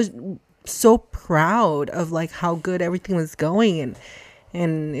 And I was so proud of like how good everything was going,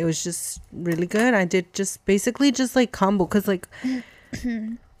 and it was just really good. I did just basically just like combo because like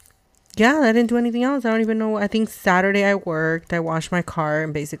yeah, I didn't do anything else. I don't even know. I think Saturday I worked, I washed my car,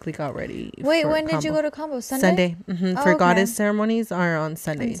 and basically got ready. Wait, for when did you combo. go to combo? Sunday. Oh, Oh, for okay. goddess ceremonies are on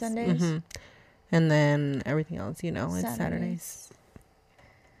Sundays. On Sundays? And then everything else, you know, it's Saturdays. Saturdays.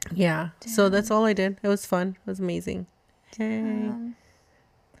 Yeah. So that's all I did. It was fun. It was amazing. Hey.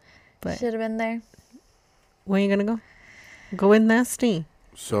 But Should have been there. where are you gonna go? Go with Nasty.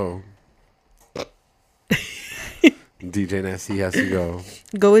 So, DJ Nasty has to go.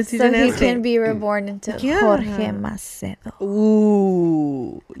 Go with So DJ he Nasty. can be reborn into Yeah. Jorge Macedo.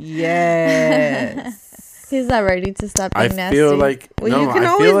 Ooh, yes. He's not ready to stop I being nasty. feel like Well, no, you can I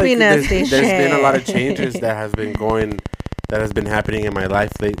always feel like be nasty. there's been a lot of Shit. changes that has been happening in my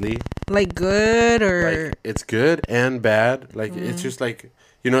life lately. Like good or Like, it's good and bad. Like, it's just like,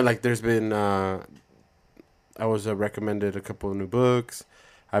 you know, like there's been I was recommended a couple of new books.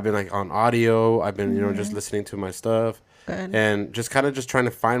 I've been like on audio. I've been, you know, just listening to my stuff good. and just kind of just trying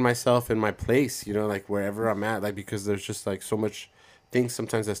to find myself in my place, you know, like wherever I'm at, like, because there's just like so much things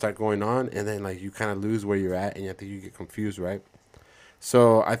sometimes that start going on, and then like you kind of lose where you're at, and I think you get confused, right?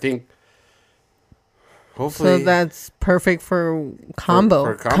 So I think hopefully So that's perfect for combo.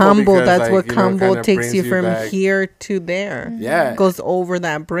 for combo combo, because, that's like, what you know, combo kinda takes brings you you from back. here to there. yeah, Goes over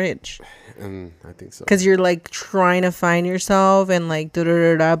that bridge. and I think so. Because you're like trying to find yourself and like da da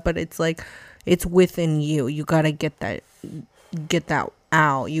da da, but it's like it's within you. You gotta get that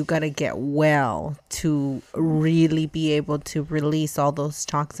out. You gotta get well to really be able to release all those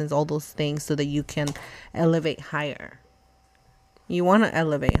toxins, all those things, so that you can elevate higher. You want to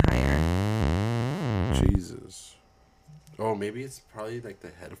elevate higher. Jesus. Oh, maybe it's probably like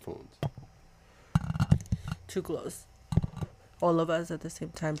the headphones. Too close. All of us at the same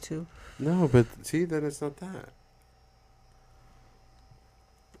time too. No, but see, then it's not that.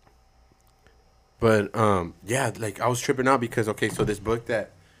 But yeah, like I was tripping out because okay, so this book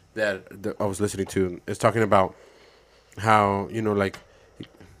that I was listening to is talking about how, you know, like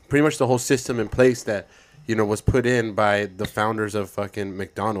pretty much the whole system in place that, you know, was put in by the founders of fucking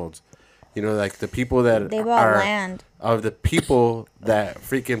McDonald's, You know, like the people that They bought are land. of the people that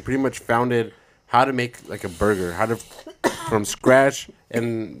freaking pretty much founded how to make like a burger, how to from scratch,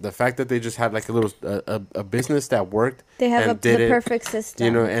 and the fact that they just had like a little a business that worked. They have and the perfect system.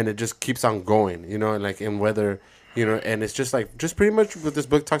 You know, and it just keeps on going. You know, and like and whether. You know, and it's just like, just pretty much what this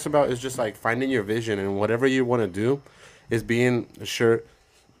book talks about is just like finding your vision, and whatever you want to do is being sure,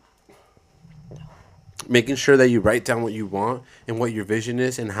 making sure that you write down what you want and what your vision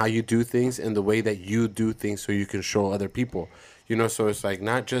is and how you do things and the way that you do things so you can show other people. You know, so it's like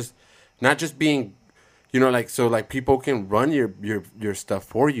not just being, you know, like, so like people can run your stuff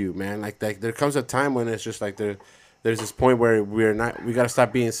for you, man. Like there comes a time when it's just like there's this point where we got to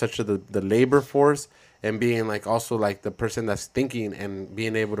stop being such the labor force and being like also like the person that's thinking and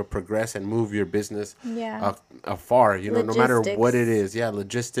being able to progress and move your business afar, you know, no matter what it is. Yeah,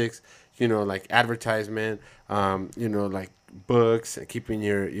 logistics, you know, like advertisement, you know, like books, keeping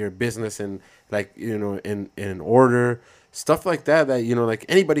your business in like, you know, in order, stuff like that, you know, like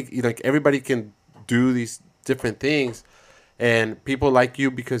anybody, like everybody can do these different things. And people like you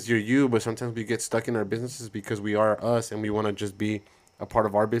because you're you, but sometimes we get stuck in our businesses because we are us and we want to just be a part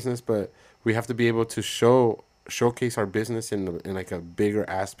of our business, but we have to be able to showcase our business in like a bigger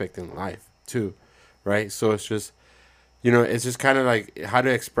aspect in life too, right? So it's just, you know, it's just kind of like how to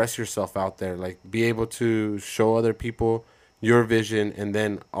express yourself out there, like be able to show other people your vision, and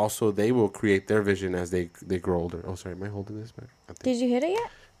then also they will create their vision as they grow older. Oh, sorry, am I holding this back? Did you hit it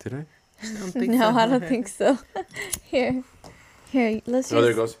yet? Did I? No, I don't think so. Here, let's. Oh,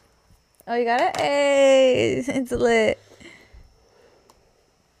 there it goes. Oh, you got it. Hey, it's lit.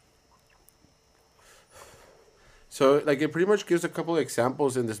 So, like, it pretty much gives a couple of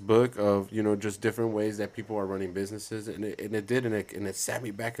examples in this book of, you know, just different ways that people are running businesses, and it sat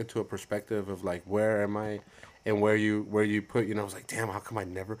me back into a perspective of like, where am I, and where you put, you know, I was like, damn, how come I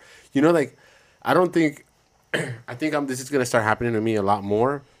never, you know, like, I don't think, I think this is gonna start happening to me a lot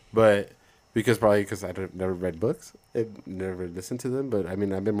more, but because I've never read books, and never listened to them, but I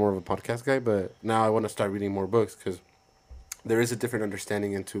mean, I've been more of a podcast guy, but now I want to start reading more books because there is a different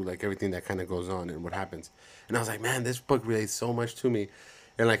understanding into like everything that kind of goes on and what happens. And I was like, man, this book relates so much to me.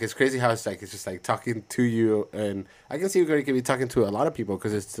 And like, it's crazy how it's just like talking to you. And I can see you could be talking to a lot of people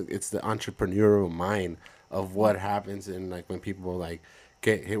because it's the entrepreneurial mind of what happens. And like when people like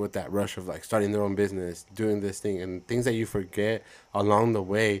get hit with that rush of like starting their own business, doing this thing and things that you forget along the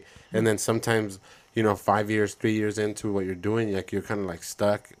way. And then sometimes, you know, 5 years, 3 years into what you're doing, like you're kind of like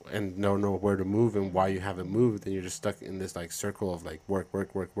stuck and don't know where to move and why you haven't moved, and you're just stuck in this like circle of like work.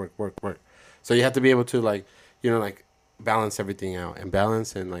 So you have to be able to like, you know, like balance everything out and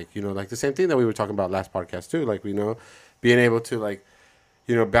balance and like, you know, like the same thing that we were talking about last podcast too, like, you know, being able to like,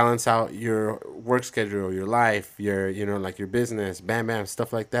 you know, balance out your work schedule, your life, your, you know, like your business, bam,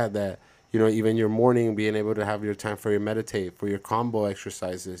 stuff like that, you know, even your morning, being able to have your time for your meditate, for your combo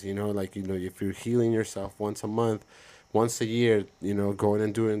exercises, you know, like, you know, if you're healing yourself once a month, once a year, you know, going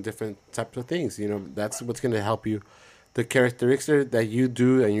and doing different types of things, you know, that's what's going to help you. The characteristics that you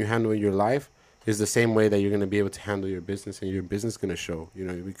do and you handle your life is the same way that you're going to be able to handle your business, and your business is going to show, you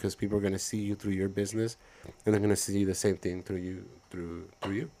know, because people are going to see you through your business, and they're going to see the same thing through you, through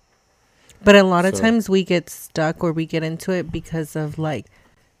you. But a lot of times we get stuck or we get into it because of like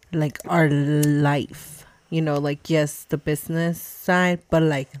our life, you know, like, yes, the business side, but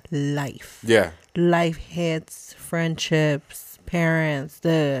like life. Yeah. Life hits, friendships, parents,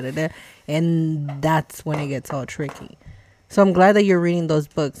 and that's when it gets all tricky. So I'm glad that you're reading those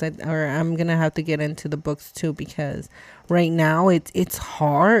books. I'm going to have to get into the books too, because right now it's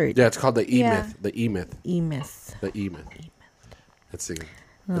hard. Yeah, it's called the E-Myth. Yeah. The E-Myth. E-Myth. The E-Myth. Let's see.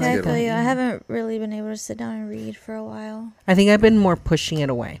 Yeah, I feel you. I haven't really been able to sit down and read for a while. I think I've been more pushing it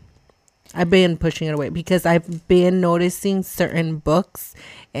away. Because I've been noticing certain books,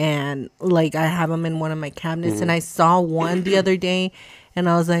 and like I have them in one of my cabinets, and I saw one the other day, and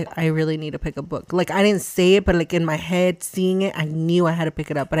I was like, I really need to pick a book. Like, I didn't say it, but like in my head, seeing it, I knew I had to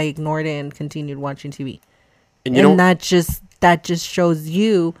pick it up, but I ignored it and continued watching TV. And that just shows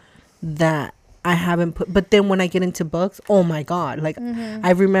you that I haven't put, but then when I get into books, oh my God, like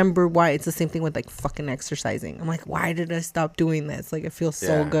I remember why. It's the same thing with like fucking exercising. I'm like, why did I stop doing this? Like, it feels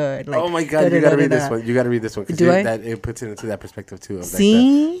so good. Like, oh my God, you gotta read this one. You gotta read this one, because that it puts it into that perspective too. Of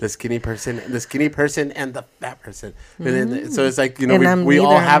See? Like the skinny person and the fat person. And then, so it's like, you know, we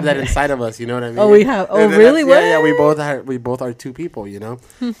all have that inside of us. You know what I mean? Oh, we have. Oh, really? What? Yeah. We both are two people. You know.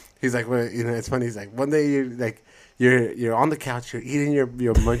 He's like, well, you know, it's funny. He's like, one day you're on the couch, you're eating your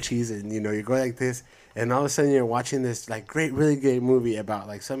munchies, and you're going like this, and all of a sudden you're watching this like really great movie about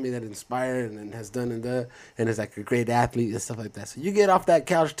like somebody that inspired and has done and is like a great athlete and stuff like that. So you get off that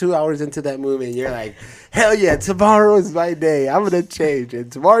couch 2 hours into that movie, and you're like, hell yeah, tomorrow is my day. I'm gonna change. And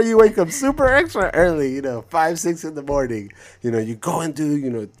tomorrow you wake up super extra early, 5-6 in the morning. You go and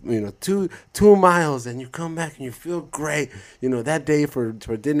do 2 miles, and you come back and you feel great. That day for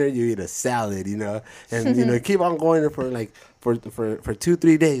dinner you eat a salad, and keep on going for like for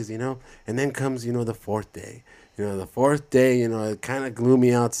 2-3 days, and then comes the fourth day. The fourth day, kind of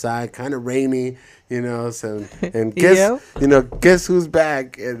gloomy outside, kind of rainy, so, and guess who's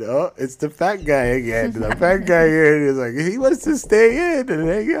back? And it's the fat guy again. The fat guy here is like, he wants to stay in and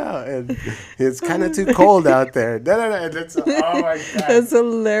hang out, and it's kind of too cold out there. That's, oh my God. That's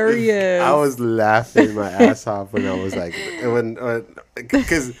hilarious. I was laughing my ass off when I was like,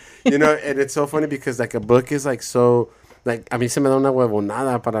 because, and it's so funny because like a book is like so, like, a mí se me da una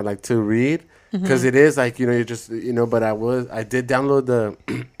huevonada para like to read. Because it is like, you just, but I did download the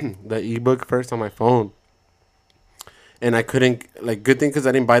ebook first on my phone. And I couldn't, like, good thing because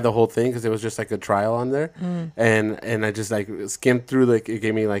I didn't buy the whole thing because it was just like a trial on there. And I just like skimmed through, like, it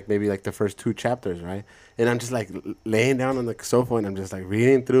gave me like maybe like the first 2 chapters, right? And I'm just like laying down on the sofa and I'm just like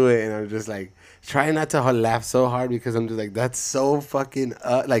reading through it. And I'm just like trying not to laugh so hard because I'm just like, that's so fucking,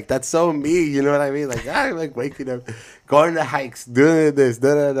 like, that's so me. You know what I mean? Like, I'm like waking up, going to hikes, doing this,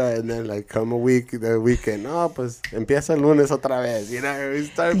 and then like come the weekend, pues empieza el lunes otra vez, we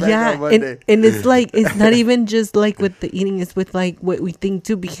start back on Monday. And it's like, it's not even just like with the eating, it's with like what we think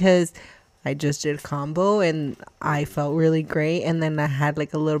too, because I just did combo and I felt really great. And then I had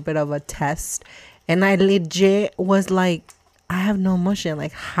like a little bit of a test and I legit was like, I have no emotion.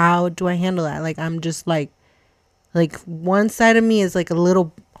 Like, how do I handle that? Like, I'm just like one side of me is like a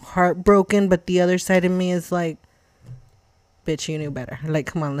little heartbroken, but the other side of me is like, bitch, you knew better. Like,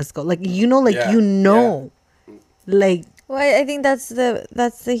 come on, let's go. Like, like. Well, I think that's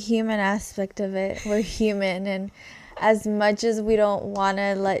the human aspect of it. We're human, and as much as we don't want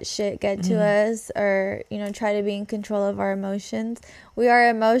to let shit get to us or try to be in control of our emotions, we are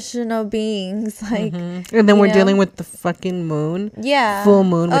emotional beings. Like, and then we're dealing with the fucking moon, full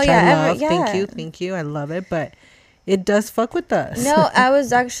moon, which I love. Thank you, I love it, but it does fuck with us. No, I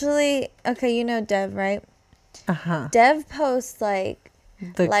was actually Dev, right? Dev posts like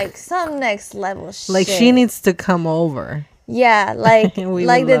some next level shit. Like, she needs to come over. Yeah, like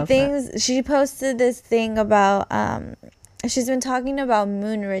like the things that. She posted this thing about she's been talking about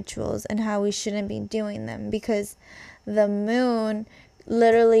moon rituals and how we shouldn't be doing them because the moon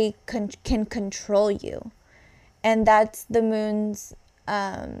literally can control you, and that's the moon's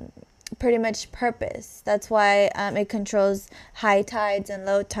pretty much purpose. That's why it controls high tides and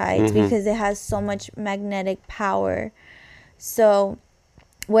low tides because it has so much magnetic power. So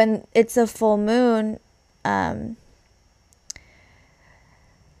when it's a full moon,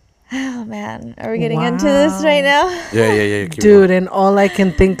 oh man, are we getting into this right now? Yeah. Dude, and all I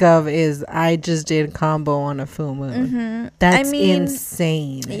can think of is I just did combo on a full moon. That's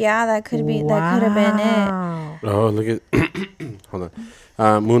insane. Yeah, that could be. That could have been it. Oh, look at. Hold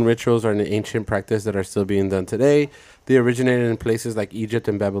on. Moon rituals are an ancient practice that are still being done today. They originated in places like Egypt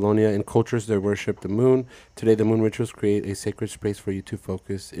and Babylonia and cultures that worship the moon. Today, the moon rituals create a sacred space for you to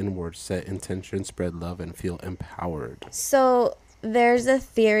focus inward, set intention, spread love, and feel empowered. So there's a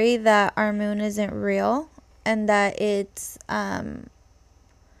theory that our moon isn't real and that it's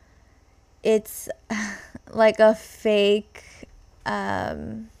like a fake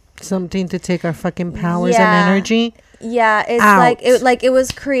something to take our fucking powers and energy. Yeah, it's out. It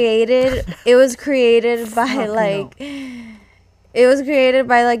was created by it was created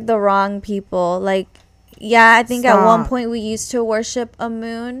by like the wrong people. Like, yeah, I think at one point we used to worship a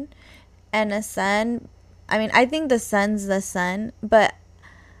moon and a sun. I mean, I think the sun's the sun, but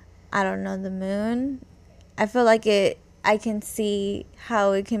I don't know the moon. I feel like I can see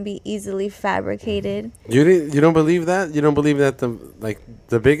how it can be easily fabricated. You don't believe that? You don't believe that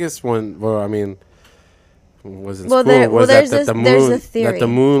the biggest one? Well, I mean, was in school. There's the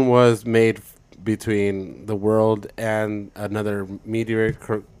moon was made between the world and another meteorite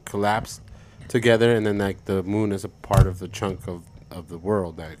collapsed together, and then like the moon is a part of the chunk of the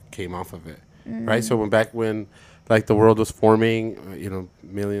world that came off of it. Right, so when like the world was forming,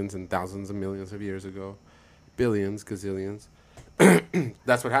 millions and thousands of millions of years ago, billions, gazillions,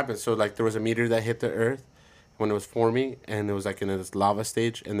 that's what happened. So like there was a meteor that hit the Earth when it was forming, and it was like in this lava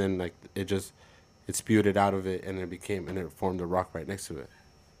stage, and then like it spewed it out of it, and it formed a rock right next to it.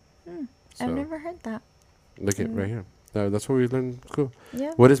 I've never heard that. Look at right here. That's what we learn in school.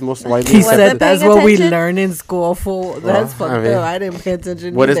 Yeah. What is most widely He Wasn't said accepted? that's paying what we attention? learn in school. Fool. That's Well, fucked I mean, up. I didn't pay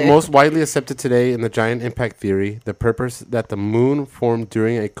attention. What is either. most widely accepted today in the giant impact theory? The purpose that the moon formed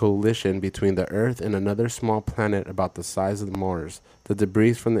during a collision between the Earth and another small planet about the size of Mars. The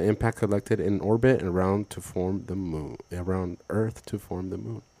debris from the impact collected in orbit around to form the moon, around Earth to form the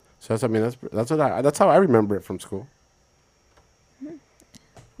moon. So that's how I remember it from school.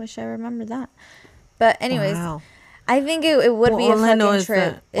 Wish I remembered that. But anyways, Wow. I think it would be a all I know fucking is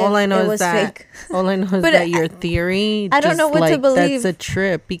trip that if all I know it is was that fake. all I know is But that your theory. I don't just know what to like, believe. That's a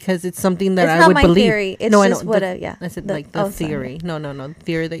trip because it's something that It's I not would my believe. theory. It's no, just I know. what yeah. I said The- like the oh, sorry. theory. No, the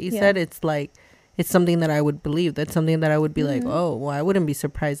theory that you Yeah. said. It's like it's something that I would believe. That's something that I would be Mm-hmm. like, oh, well, I wouldn't be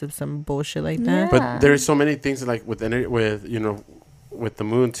surprised if some bullshit like that. Yeah. But there's so many things like with with the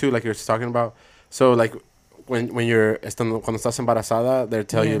moon too, like you're just talking about. So like when you're cuando estás embarazada, they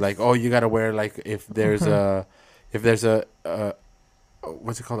tell you Yes. like, oh, you gotta wear like if there's a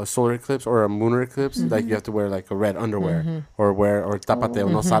what's it called, a solar eclipse or a lunar eclipse, like you have to wear like a red underwear or tápate o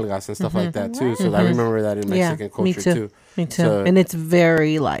no salgas and stuff like that too. So I remember that in Mexican culture me too. too. Me too. So- And it's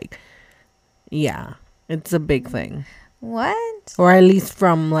very like, yeah, it's a big thing. What? Or at least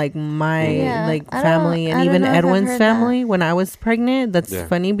from like my Yeah, like I family don't- and I don't even know if I've Edwin's heard family when I was pregnant. That's Yeah.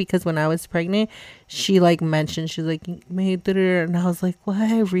 funny because when I was pregnant, she like mentioned she's like "Me da-da-da," and I was like, what,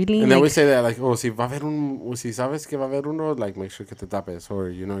 really? And they Like, always say that like, oh, si sabes que va a haber uno, like make sure que te tapes, or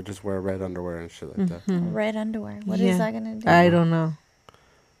just wear red underwear and shit like that. Red underwear. What is Yeah. that gonna do? I don't know.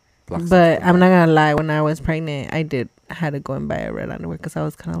 Blocks But the I'm black. not gonna lie. When I was pregnant, I had to go and buy a red underwear because I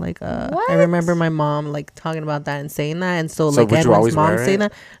was kind of like, I What? remember my mom like talking about that and saying that, and so So like would you Edwin's always mom wear saying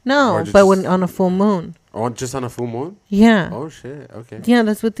it? that. No, Or just- but when on a full moon, Oh, just on a full moon? yeah. Oh shit. Okay. Yeah,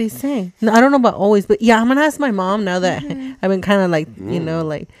 that's what they say. No, I don't know about always, but yeah, I'm gonna ask my mom now that I've been kind of like,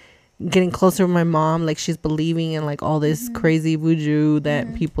 like getting closer with my mom. Like she's believing in like all this crazy voodoo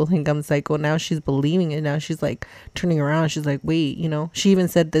that people think I'm psycho. Now she's believing it. Now she's like turning around. She's like, wait, she even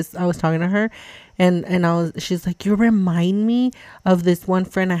said this. I was talking to her, and she's like, you remind me of this one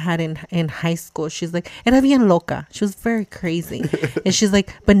friend I had in high school. She's like, era bien loca. She was very crazy. And she's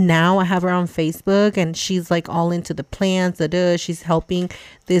like, but now I have her on Facebook and she's like all into the plants. She's helping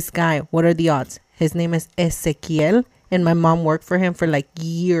this guy. What are the odds? His name is Ezequiel. And my mom worked for him for like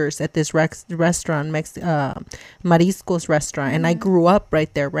years at this restaurant, Mariscos restaurant. And I grew up right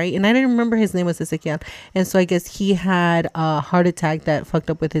there, right? And I didn't remember his name was Ezequiel. And so I guess he had a heart attack that fucked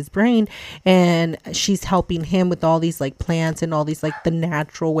up with his brain. And she's helping him with all these like plants and all these like the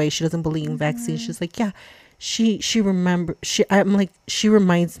natural way. She doesn't believe in vaccines. She's like, yeah. I'm like, she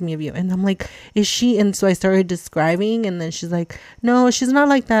reminds me of you. And I'm like, is she? And so I started describing, and then she's like, no, she's not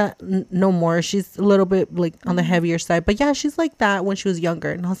like that no more. She's a little bit like on the heavier side, but yeah, she's like that when she was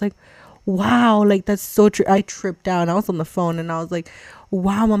younger. And I was like, wow, like that's so true. I tripped out. I was on the phone and I was like,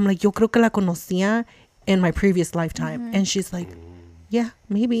 wow. I'm like, yo creo que la conocía in my previous lifetime. And she's like, yeah,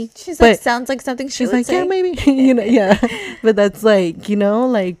 maybe. She's like, sounds like something she's would like, say. yeah, maybe. Yeah. But that's like,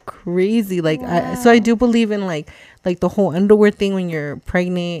 like crazy. Like, so I do believe in like the whole underwear thing when you're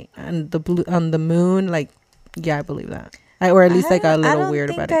pregnant and the blue on the moon. Like, yeah, I believe that. Or at least I got a little weird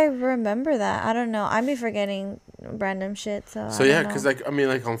about I it. remember that. I don't know. I be forgetting random shit. So So I yeah, don't because know. like I mean,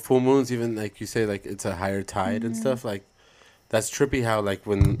 like on full moons, even like you say, like it's a higher tide and stuff. Like that's trippy. How like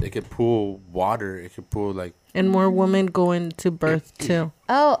when it could pool water, it could pool like. And more women go into birth too.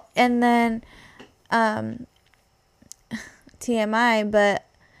 Oh, and then TMI, but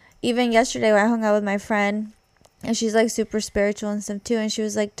even yesterday when I hung out with my friend, and she's like super spiritual and stuff too, and she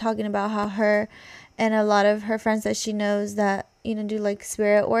was like talking about how her and a lot of her friends that she knows that do like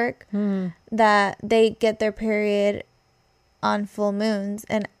spirit work, that they get their period on full moons,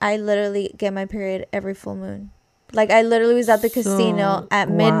 and I literally get my period every full moon. Like I literally was at the casino at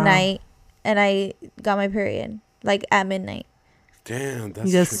midnight, and I got my period like at midnight. Damn,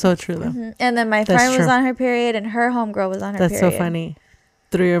 that's That's trippy. so true though. And then my That's friend was true. on her period, and her homegirl was on her That's period. so funny.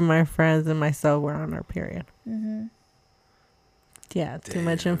 3 of my friends and myself were on our period. Yeah, too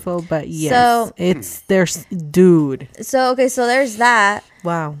much info, but yes, So- there's dude. So okay, so there's that.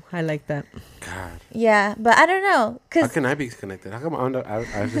 Wow, I like that. God, Yeah, but I don't know, how cause can I be connected? How come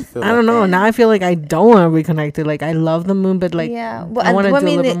I just feel? I don't know. Now I feel like I don't want to be connected. Like I love the moon, but like yeah, I want to do a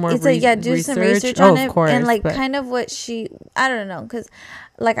little bit more it's like do some research Oh, on of it, course, and like but- kind of what I don't know, cause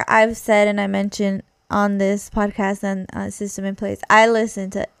like I've said and I mentioned on this podcast and System in Place, I listen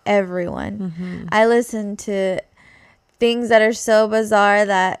to everyone. I listen to things that are so bizarre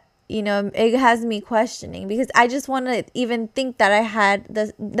that it has me questioning, because I just want to even think that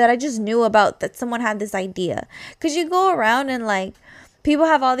that I just knew about, that someone had this idea, because you go around and like people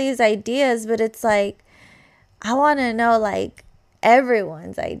have all these ideas, but it's like I want to know like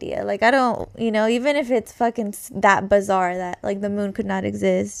everyone's idea. Like I don't, even if it's fucking that bizarre that like the moon could not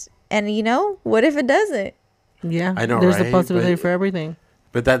exist. And what if it doesn't? Yeah, I know, there's right? a possibility But- for everything.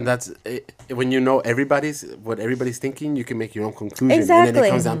 But that's when you know what everybody's thinking, you can make your own conclusion, and then Exactly.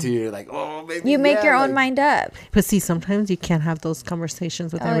 it comes down to you like, oh, maybe You make your own like- mind up. But see, sometimes you can't have those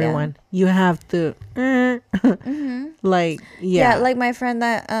conversations with Oh, yeah. everyone. You have to, like, Yeah, yeah. like my friend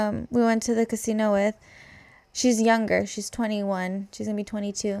that we went to the casino with, she's younger. She's 21. She's going to be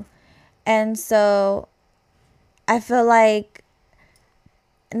 22. And so I feel like,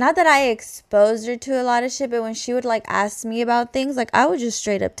 not that I exposed her to a lot of shit, but when she would like ask me about things, like I would just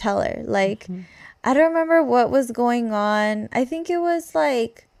straight up tell her. Like, I don't remember what was going on. I think it was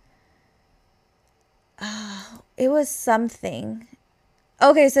like, it was something.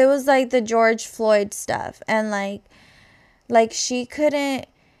 Okay, so it was like the George Floyd stuff. And like she couldn't,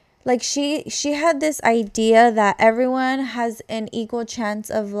 like she had this idea that everyone has an equal chance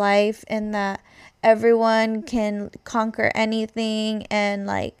of life and that everyone can conquer anything. And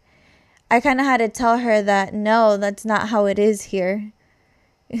like I kind of had to tell her that no, that's not how it is here.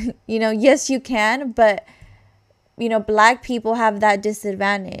 Yes you can, but black people have that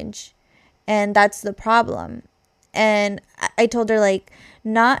disadvantage, and that's the problem. And I told her like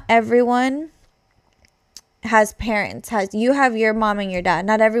not everyone has parents. You have your mom and your dad.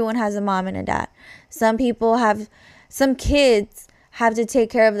 Not everyone has a mom and a dad. Some kids have to take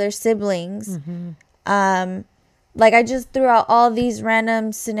care of their siblings. Like I just threw out all these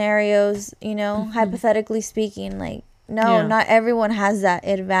random scenarios, hypothetically speaking. Like no, not everyone has that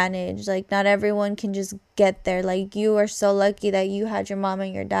advantage. Like not everyone can just get there. Like you are so lucky that you had your mom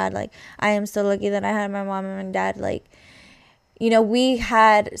and your dad. Like I am so lucky that I had my mom and my dad. Like we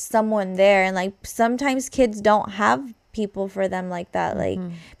had someone there. And like sometimes kids don't have people for them like that. Like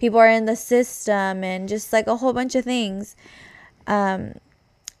people are in the system and just like a whole bunch of things. So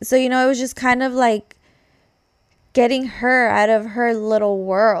it was just kind of like getting her out of her little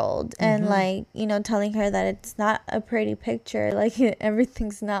world and like telling her that it's not a pretty picture. Like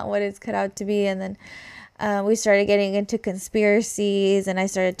everything's not what it's cut out to be. And then we started getting into conspiracies, and I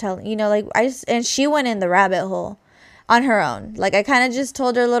started telling and she went in the rabbit hole on her own. Like I kind of just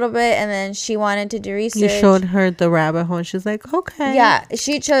told her a little bit, and then she wanted to do research. You showed her the rabbit hole, and she's like, okay. Yeah,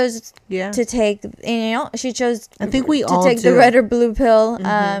 she chose to take. She chose. I think we to all take do. the red or blue pill.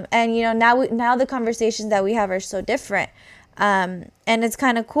 And now the conversations that we have are so different. And it's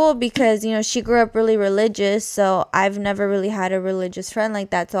kind of cool because she grew up really religious, so I've never really had a religious friend like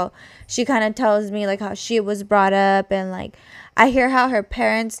that. So she kind of tells me like how she was brought up, and like I hear how her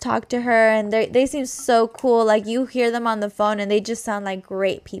parents talk to her, and they seem so cool. Like you hear them on the phone and they just sound like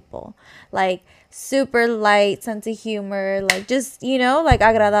great people, like super light sense of humor, like just like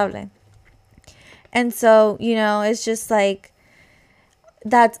agradable. And so it's just like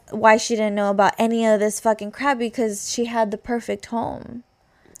that's why she didn't know about any of this fucking crap, because she had the perfect home.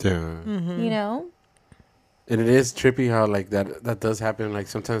 Yeah. And it is trippy how like that does happen. Like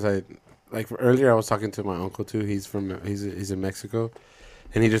sometimes earlier I was talking to my uncle too. He's in Mexico,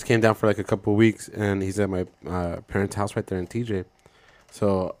 and he just came down for like a couple of weeks, and he's at my parents' house right there in TJ.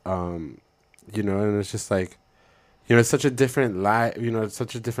 So and it's just like it's such a different life. It's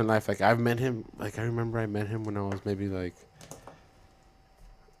such a different life. Like I've met him. Like I remember I met him when I was maybe like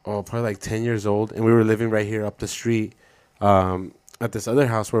probably like 10 years old, and we were living right here up the street at this other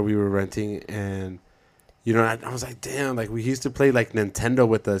house where we were renting. And I was like, damn, like we used to play like Nintendo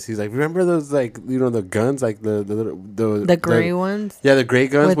with us. He's like, remember those like the guns, like the gray ones? Yeah, the gray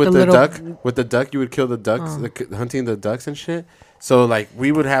guns with the little duck. With the duck, you would kill the ducks, hunting the ducks and shit. So like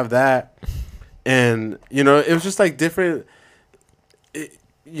we would have that, and it was just like different.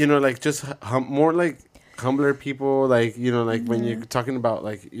 Like just more like humbler people. Like like when you're talking about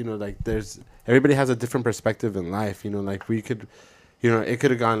like like there's everybody has a different perspective in life. Like we could, it could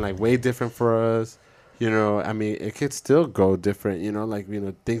have gone like way different for us. I mean, it could still go different, like,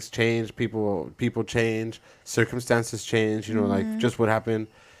 things change, people change, circumstances change, like just what happened.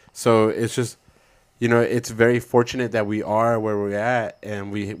 So it's just, it's very fortunate that we are where we're at,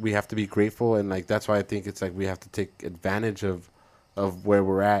 and we have to be grateful. And like, that's why I think it's like, we have to take advantage of where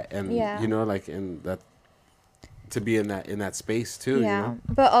we're at, and, like in that, to be in that space too. Yeah.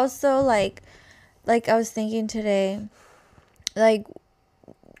 But also like I was thinking today, like,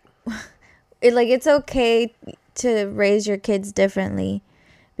 it's okay to raise your kids differently,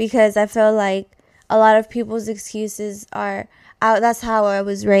 because I feel like a lot of people's excuses are, that's how I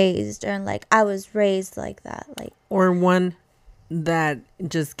was raised, and like I was raised like that, like. Or one that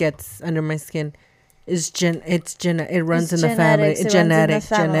just gets under my skin is it runs in the family. Genetic.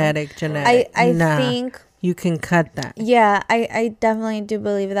 I No. think you can cut that. Yeah, I definitely do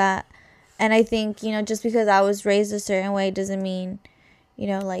believe that. And I think, you know, just because I was raised a certain way doesn't mean, you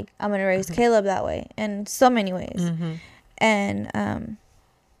know, like I'm going to raise Caleb that way in so many ways. And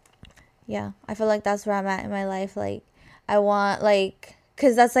yeah, I feel like that's where I'm at in my life. Like I want, like,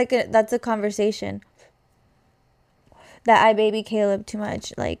 because that's like that's a conversation that I baby Caleb too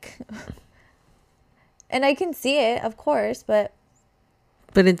much, like, and I can see it, of course, but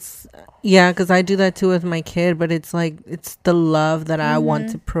it's, yeah, because I do that too with my kid, but it's like, it's the love that I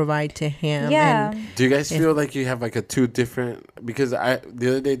want to provide to him. yeah. And Do you guys feel like you have like a two different? Because the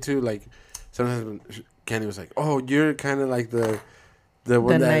other day too, like sometimes when Kenny was like, "Oh, you're kind of like the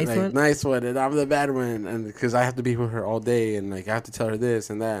one that nice one, and I'm the bad one," and because I have to be with her all day, and like I have to tell her this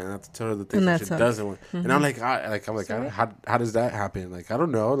and that, and I have to tell her the things that she doesn't want. And I'm like, how does that happen? Like I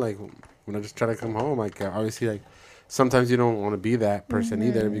don't know. Like when I just try to come home, like obviously like. Sometimes you don't want to be that person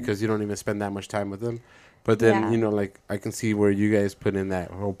either because you don't even spend that much time with them. But then, you know, like I can see where you guys put in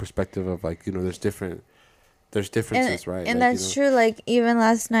that whole perspective of like, you know, there's differences, right? And like, that's you know. true. Like even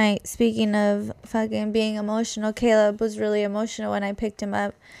last night, speaking of fucking being emotional, Caleb was really emotional when I picked him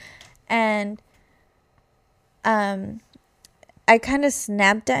up. And I kind of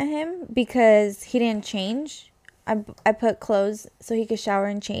snapped at him because he didn't change. I put clothes so he could shower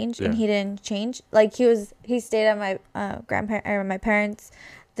and change, and he didn't change. Like he stayed at my my parents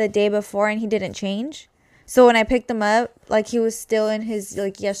the day before, and he didn't change. So when I picked him up, like he was still in his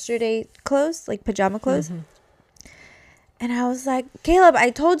like yesterday clothes, like pajama clothes. And I was like, Caleb, I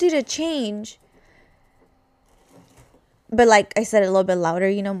told you to change. But like I said, a little bit louder,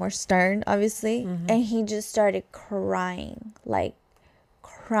 you know, more stern, obviously. And he just started crying, like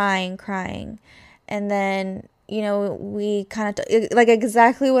crying. And then, you know, we kind of like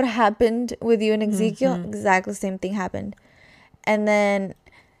exactly what happened with you and Ezekiel. Exactly the same thing happened. And then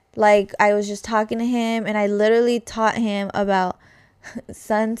like I was just talking to him, and I literally taught him about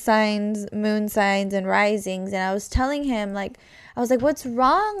sun signs, moon signs, and risings. And I was telling him, like, I was like, what's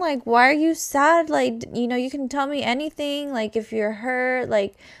wrong? Like, why are you sad? Like, you know, you can tell me anything. Like, if you're hurt,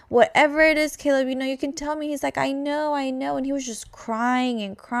 like, whatever it is, Caleb, you know, you can tell me. He's like, I know. And he was just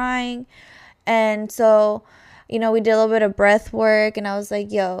crying. And so, you know, we did a little bit of breath work, and I was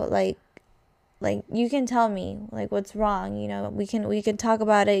like, yo, like you can tell me like what's wrong, you know, we can talk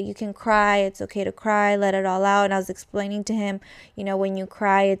about it. You can cry, it's okay to cry, let it all out. And I was explaining to him, you know, when you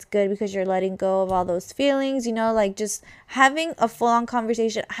cry, it's good because you're letting go of all those feelings, you know, like just having a full-on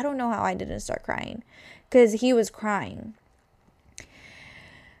conversation. I don't know how I didn't start crying because he was crying.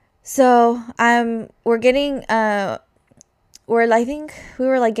 So we're getting I think we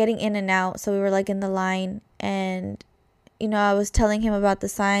were like getting in and out, so we were like in the line. And you know, I was telling him about the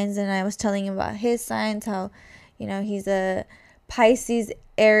signs, and I was telling him about his signs, how, you know, he's a Pisces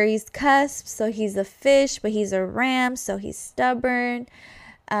Aries cusp, so he's a fish, but he's a ram, so he's stubborn.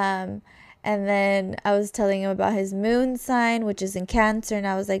 And then I was telling him about his moon sign, which is in Cancer, and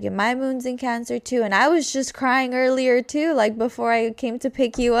I was like, and my moon's in Cancer too. And I was just crying earlier too, like before I came to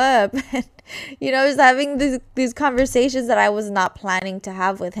pick you up. And, you know, I was having these conversations that I was not planning to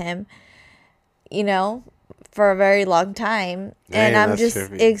have with him, you know, for a very long time. And I'm just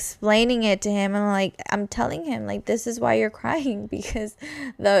explaining it to him, and like I'm telling him, like, this is why you're crying, because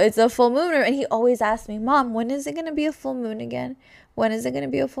though it's a full moon. And he always asks me, Mom, when is it gonna be a full moon again? I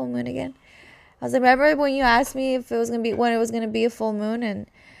was like, remember when you asked me if it was gonna be when it was gonna be a full moon? And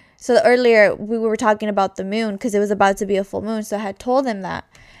so earlier we were talking about the moon because it was about to be a full moon. So I had told him that,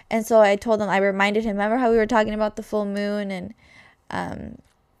 and so I reminded him, remember how we were talking about the full moon? And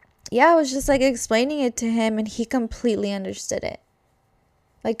yeah, I was just like explaining it to him, and he completely understood it.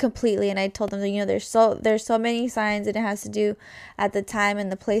 Like completely. And I told him that, you know, there's so many signs, and it has to do at the time and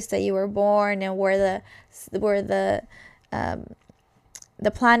the place that you were born, and where the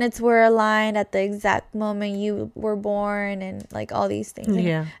planets were aligned at the exact moment you were born, and like all these things.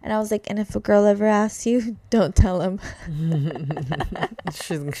 Yeah. And I was like, and if a girl ever asks you, don't tell him.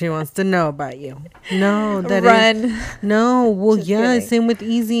 She wants to know about you. No, that Run. No, well, Just yeah, kidding. same with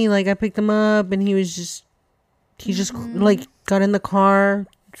Easy. Like I picked him up, and he just like got in the car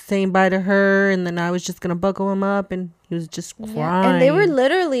saying bye to her, and then I was just gonna buckle him up, and he was just crying. Yeah. And they were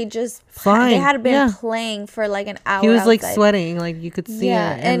literally just fine. They had been playing for like an hour. He was like outside. sweating, like you could see it.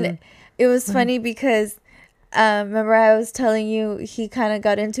 And it was funny because remember I was telling you he kind of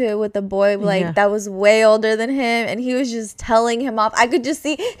got into it with the boy like that was way older than him, and he was just telling him off. I could just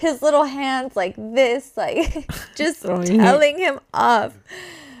see his little hands like this, like just telling him off.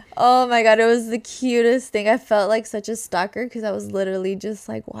 Oh my God, it was the cutest thing. I felt like such a stalker because I was literally just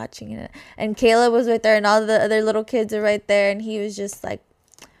like watching it. And Caleb was right there, and all the other little kids are right there, and he was just like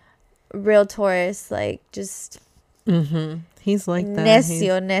real Taurus, like just He's like that.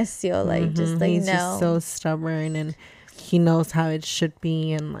 necio, like just like he's no. just so stubborn, and he knows how it should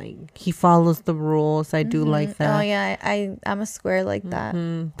be, and like he follows the rules. I do like that. Oh yeah, I'm a square like that.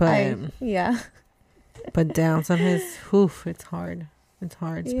 But yeah. but down sometimes, it's hard. It's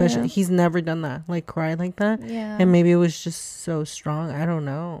hard, especially Yeah. he's never done that, like cry like that. Yeah. And maybe it was just so strong. I don't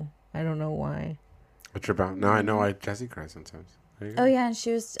know why. What you're about? Now I know why Jazzy cries sometimes. There you go. Oh yeah,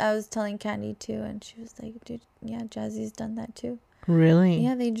 and I was telling Candy too, and she was like, dude, yeah, Jazzy's done that too. Really?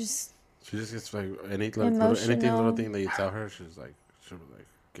 Yeah, they just She just gets like anything little Emotional. thing that you tell her, she'll like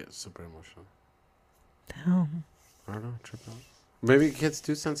get super emotional. Damn. I don't know, trip out. Maybe kids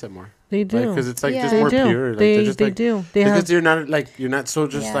do sense it more. They do. Because it's like Yeah. just They more do. pure. Like, They they're just like, do. They because have. you're not so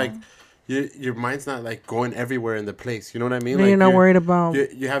just Yeah. like your mind's not like going everywhere in the place. You know what I mean? You're Like not worried about.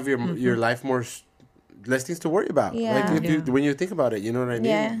 you have your life more less things to worry about. Yeah. Like if you when you think about it, you know what I mean?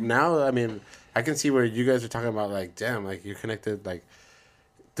 Yeah. Now, I mean, I can see where you guys are talking about like, damn, like you're connected like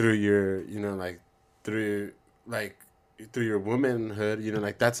through your, you know, like through your womanhood, you know,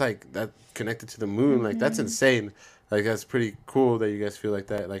 like that's like that connected to the moon. Like that's insane. Like that's pretty cool that you guys feel like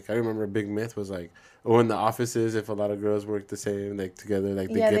that. Like I remember a big myth was like, oh, in the offices, if a lot of girls work the same, like together, like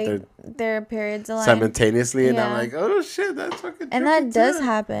they get their periods aligned. simultaneously, and I'm Yeah. like, oh shit, that's fucking. And trippy that does too.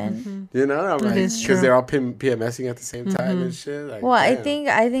 happen. You know, I'm That like, is because true. they're all PMSing at the same time and shit. Like, Well, I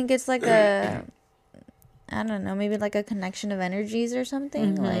damn. think it's like a, I don't know, maybe like a connection of energies or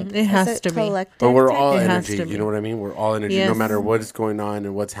something. Like It has it's a to be. collective But we're type all It has energy. to You know be. what I mean? We're all energy, Yes. no matter what is going on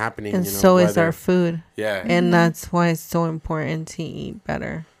and what's happening. And you know, so is whether- our food. Yeah. And that's why it's so important to eat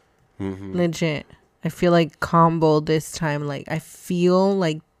better. Legit. I feel like combo this time. Like I feel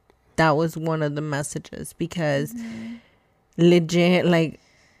like that was one of the messages because legit, like,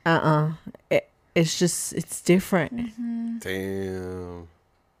 it's different. Damn.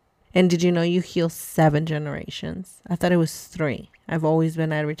 And did you know you heal 7 generations? I thought it was 3. I've always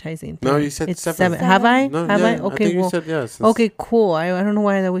been advertising 3. No, you said it's 7. Have I? No, Have yeah, I? Okay, think well, you said yes. okay, cool. I don't know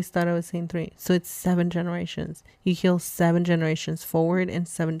why I always thought I was saying 3. So it's 7 generations. You heal 7 generations forward and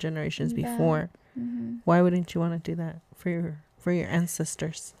 7 generations Yeah. before. Why wouldn't you want to do that for your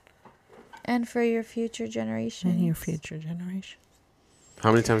ancestors and for your future generations. and your future generation?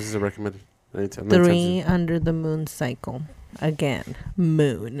 How many times is it recommended? Anytime. 3 under the moon cycle. Again,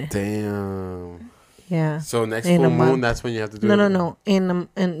 moon. Damn. Yeah. So next In full a moon, month. that's when you have to do it. No.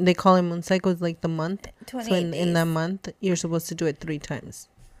 And they call it moon cycle. It's like the month. 28 So in days. that month, you're supposed to do it 3 times.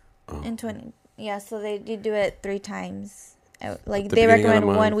 In 20. Yeah, so they do it 3 times. Like the they beginning of the recommend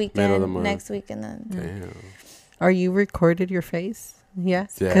month, one middle of the weekend, month. next week, and then Damn. Are you recorded your face? Yeah.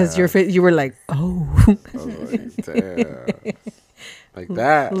 Yeah. Because your face, you were like, oh. I was like, damn. Like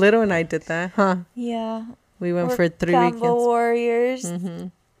that. Little and I did that, huh? yeah, We went we're for 3 combo weekends. warriors.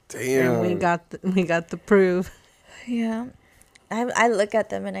 And Damn. we got the proof Yeah, I look at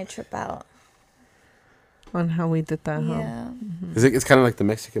them and I trip out. on how we did that, huh? Yeah, It's kind of like the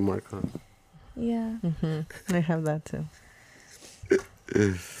Mexican mark, huh? yeah. I have that too.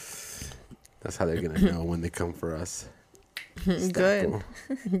 That's how they're gonna know when they come for us. Good.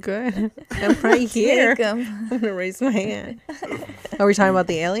 Good. I'm right here. Take 'em. I'm going to raise my hand. Are we talking about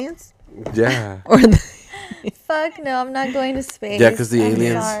the aliens? Yeah. Or the Fuck no, I'm not going to space. Yeah, 'cause the I'm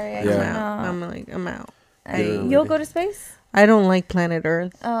aliens- Sorry, I yeah. cannot. I'm out. You'll go to space? I don't like planet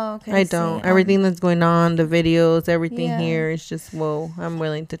Earth. Oh, okay. I see, don't. Everything that's going on, the videos, everything Yeah. here is just, whoa, I'm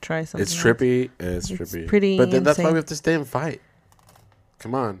willing to try something. It's else. trippy. It's It's trippy. pretty But then that's why insane. we have to stay and fight.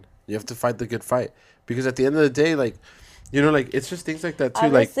 Come on. You have to fight the good fight. Because at the end of the day, like, you know, like, it's just things like that, too.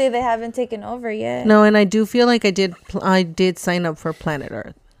 Like, Obviously, they haven't taken over yet. No, and I do feel like I did sign up for planet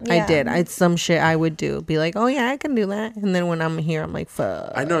Earth. I Yeah. did. It's some shit I would do. Be like, oh yeah, I can do that. And then when I'm here, I'm like,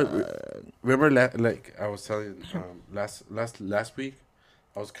 fuck. I know. Remember, like, I was telling last week,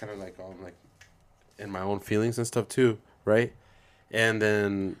 I was kind of like, in my own feelings and stuff, too, right? And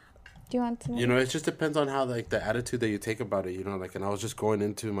then, Do you want some? you know, it just depends on how, like, the attitude that you take about it, you know, like, and I was just going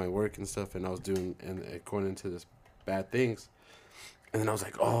into my work and stuff, and I was going into this bad things. And then I was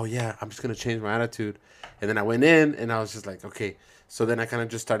like, oh, yeah, I'm just going to change my attitude. And then I went in, and I was just like, okay. So then I kind of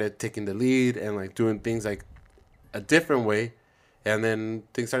just started taking the lead and, like, doing things, like, a different way. And then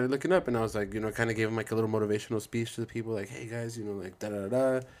things started looking up, and I was like, you know, kind of gave them, like, a little motivational speech to the people, like, hey, guys, you know, like,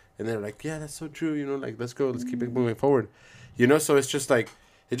 da-da-da. And they're like, yeah, that's so true, you know, like, let's go. Let's keep it moving forward. You know, so it's just, like,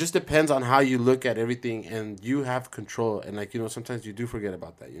 it just depends on how you look at everything, and you have control. And, like, you know, sometimes you do forget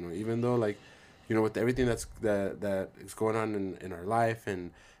about that, you know, even though, like, you know, with everything that is going on in our life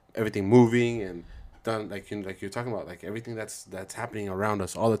and everything moving and done, like, you know, like you're talking about, like, everything that's happening around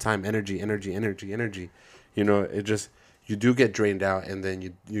us all the time, energy. You know, it just, you do get drained out, and then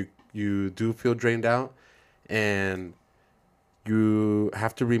you you do feel drained out, and you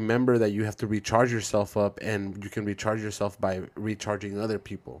have to remember that you have to recharge yourself up, and you can recharge yourself by recharging other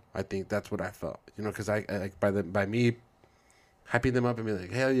people. I think that's what I felt, because I like by me hyping them up and be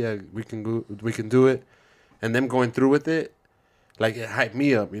like, hell yeah, we can do it, and them going through with it, like it hyped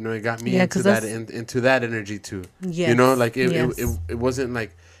me up, it got me into that into that energy too. Yes. Like it wasn't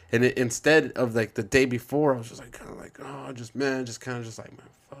like, and instead of like the day before, I was just like kind of like, oh, just kind of just like, man,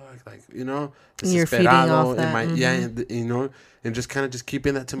 fuck, like, you're feeding off that, and just kind of just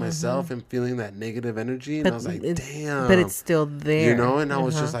keeping that to myself and feeling that negative energy, and I was like, damn, but it's still there, and I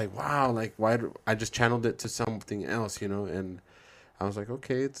was just like, wow, like I just channeled it to something else, and I was like,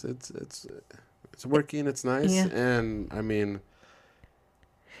 okay, it's working, it's nice, and I mean,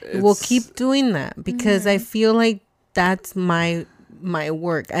 we'll keep doing that because I feel like that's my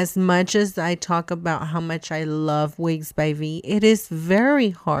work. As much as I talk about how much I love Wigs by V, it is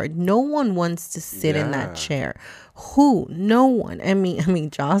very hard. No one wants to sit in that chair. Who? No one. I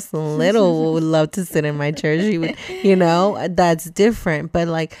mean, Jocelyn Little would love to sit in my chair. She would, that's different. But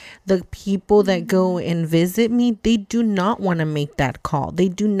like the people that go and visit me, they do not want to make that call. They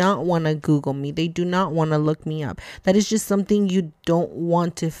do not want to Google me. They do not want to look me up. That is just something you don't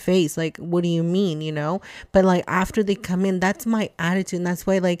want to face. Like, what do you mean, But like after they come in, that's my attitude. And that's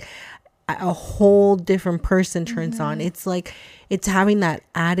why like a whole different person turns on. It's like it's having that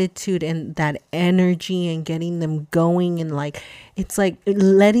attitude and that energy and getting them going, and like it's like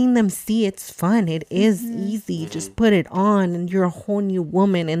letting them see it's fun. It is easy. Just put it on and you're a whole new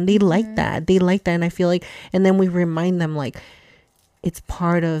woman, and they like that. And I feel like, and then we remind them like it's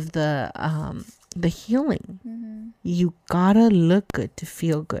part of the healing. You gotta look good to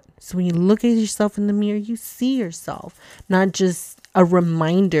feel good. So when you look at yourself in the mirror, you see yourself, not just a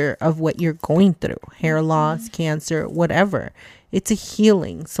reminder of what you're going through, hair loss, cancer, whatever. It's a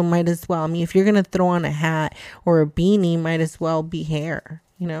healing. So might as well, if you're gonna throw on a hat or a beanie, might as well be hair,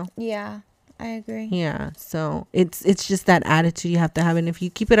 Yeah, I agree. Yeah, so it's just that attitude you have to have, and if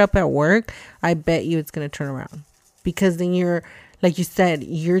you keep it up at work, I bet you it's gonna turn around, because then you're, like you said,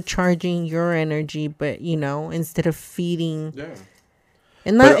 you're charging your energy, but instead of feeding. Yeah.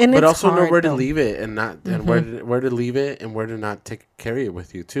 But also hard, know where to though. leave it, and not and where to leave it, and where to not carry it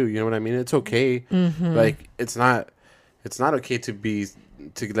with you too. You know what I mean? It's okay. Like it's not okay to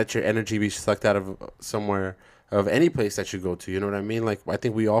let your energy be sucked out of somewhere, of any place that you go to. You know what I mean? Like I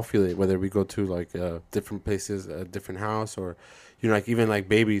think we all feel it, whether we go to like different places, a different house, or like even like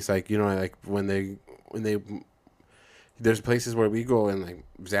babies, like like when they there's places where we go and like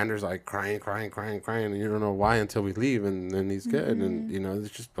Xander's like crying, and you don't know why until we leave, and then he's good, and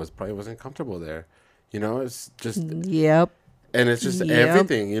it just probably wasn't comfortable there. It's just yep. And it's just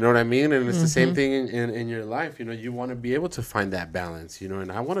everything, you know what I mean? And it's the same thing in your life. You want to be able to find that balance,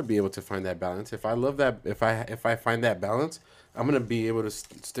 and I want to be able to find that balance. If I love that, if I find that balance, I'm going to be able to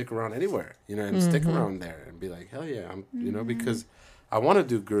stick around anywhere, and stick around there and be like, hell yeah, I'm, because I want to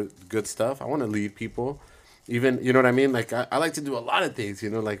do good stuff. I want to lead people, even, you know what I mean? Like I like to do a lot of things,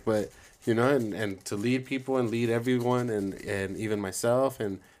 but, and to lead people and lead everyone and even myself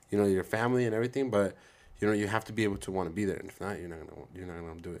and, your family and everything. But, you have to be able to want to be there. And if not, you're not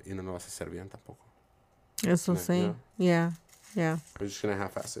gonna do it. No vas a hacer bien tampoco. Eso sí. Yeah. We're just gonna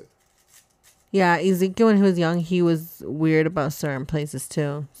half-ass it. Yeah, Ezekiel, when he was young, he was weird about certain places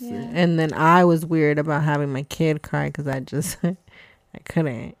too. Yeah. And then I was weird about having my kid cry because I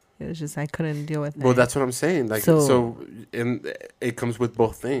couldn't. It was just I couldn't deal with it. Well, that's what I'm saying. Like and it comes with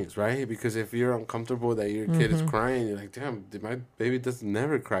both things, right? Because if you're uncomfortable that your kid is crying, you're like, damn, my baby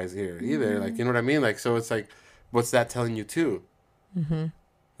never cries here either. Like, you know what I mean? Like, so it's like, what's that telling you too?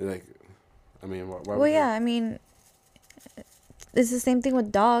 Like, I mean, why it's the same thing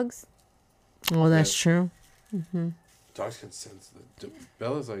with dogs. Oh, that's true. Dogs can sense that.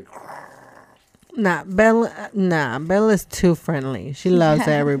 Bella's like. Bella's too friendly. She loves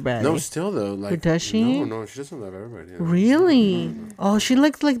everybody. No, still though, like, does she? No, she doesn't love everybody. Really? No. Oh, she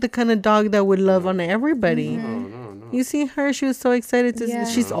looks like the kind of dog that would love on everybody. No. You see her? She was so excited to. Yeah.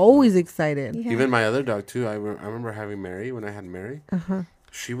 She's always excited. Yeah. Even my other dog too. I remember having Mary when I had Mary.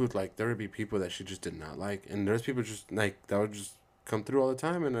 She would like. There would be people that she just did not like, and there's people just like that would just come through all the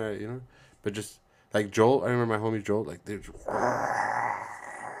time, and but just like Joel. I remember my homie Joel. Like they.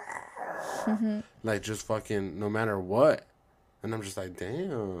 Like just fucking no matter what, and I'm just like,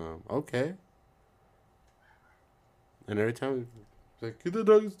 damn, okay. And every time like, get the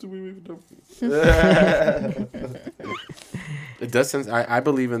dogs to me. It does sense. I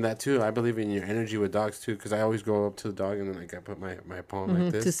believe in that too. I believe in your energy with dogs too, because I always go up to the dog and then like I put my palm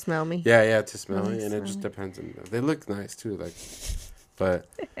like this to smell me. Yeah, to smell me, and it just depends on. They look nice too, like. But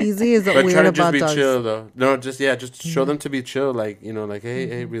Easy is but weird try to just about be dogs. chill though. No, just show them to be chill. Like like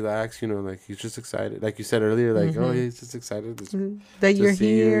hey, relax. Like he's just excited. Like you said earlier, like oh he's just excited That you're to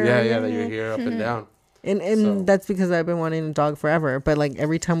see you. here. Yeah, that you're here up and down. And So- that's because I've been wanting a dog forever. But like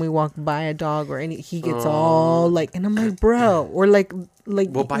every time we walk by a dog or he gets all like, and I'm like, bro, or like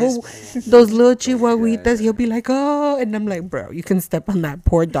We'll buy his those little chihuahuitas. He'll be like, oh, and I'm like, bro, you can step on that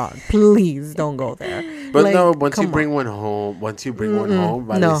poor dog. Please don't go there. But Like, no, once you come bring on. one home,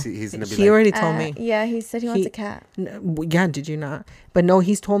 No, he's gonna be he like, already told me. Yeah, he said he wants He- a cat. Yeah, did you not? But no,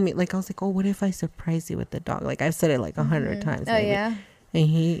 he's told me. Like I was like, oh, what if I surprise you with the dog? Like I've said it like 100 times. Oh maybe. yeah. And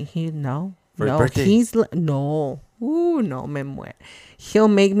he no. For his No, birthday? he's no. Ooh, no, me muero. He'll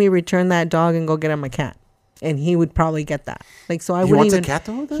make me return that dog and go get him a cat, and he would probably get that. Like so, I he wouldn't wants even. a cat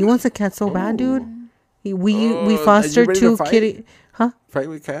though. He wants a cat so bad, dude. We you fostered ready to 2 fight? kitty. Huh? Fight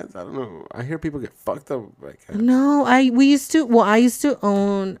with cats? I don't know. I hear people get fucked up by cats. No, I used to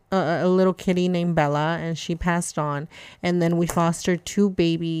own a little kitty named Bella, and she passed on, and then we fostered 2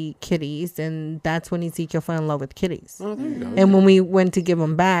 baby kitties, and that's when Ezekiel fell in love with kitties. Oh, there you go. And when we went to give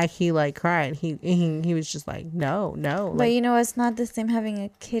him back, he like cried. He was just like, no. But Like, you know, it's not the same having a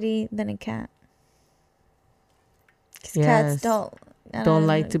kitty than a cat. 'Cause Yes. cats don't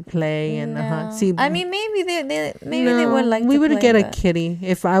like to play and no. see. I mean, maybe they would like. We to would play, get a but- kitty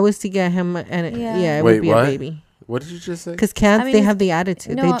if I was to get him, and Yeah. it Wait, would be what? a baby. What did you just say? Because cats, I mean, they it's- have the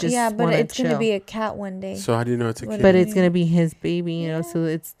attitude. No, they just yeah, but wanna it's chill. gonna be a cat one day. So how do you know it's a What kid? But Yeah. it's gonna be his baby, so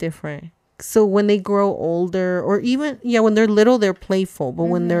it's different. So when they grow older, or even when they're little, they're playful. But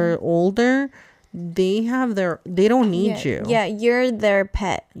when they're older, they don't need you. Yeah, you're their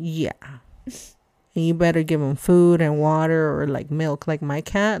pet. Yeah. And you better give them food and water or like milk. Like my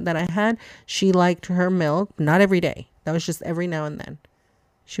cat that I had, she liked her milk, not every day. That was just every now and then.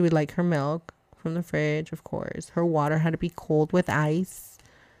 She would like her milk from the fridge, of course. Her water had to be cold with ice.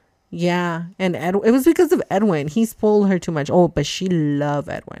 Yeah. And it was because of Edwin. He spoiled her too much. Oh, but she loved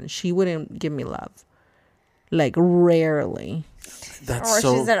Edwin. She wouldn't give me love. Like rarely. That's Or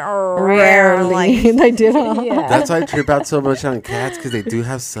so. she said, Rarely. I did. Yeah. That's why I trip out so much on cats because they do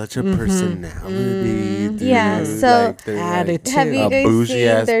have such a personality. Dude. Yeah, so- they're Attitude. Have you A guys bougie seen?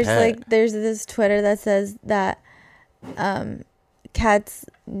 ass There's pet. there's this Twitter that says that cats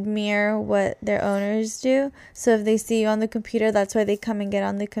mirror what their owners do. So if they see you on the computer, that's why they come and get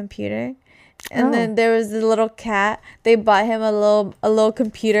on the computer. And then there was the little cat. They bought him a little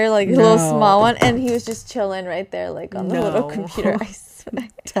computer, like a little No. small one, and he was just chilling right there, like on the little No. computer. I swear.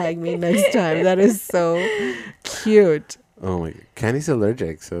 Tag me next time. That is so cute. Oh my! Candy's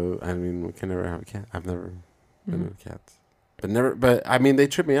allergic, so I mean, we can never have a cat. I've never been with cats, but I mean, they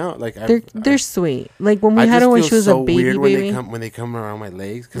trip me out. Like They're sweet. Like when we I had just her when feel she was so a baby, weird baby. when they come around my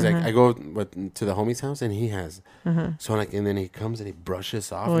legs because I go to the homie's house and he has so like and then he comes and he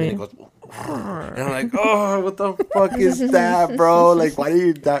brushes off and then he goes and I'm like, oh, what the fuck is that, bro? Like, why do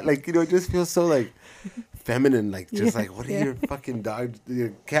you that? Like, it just feels so like feminine. Like, just like, what are your fucking dog?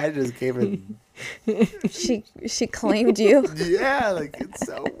 Your cat just came and She claimed you. yeah, like it's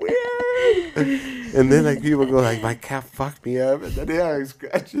so weird. And then like people go like, my cat fucked me up, and then they have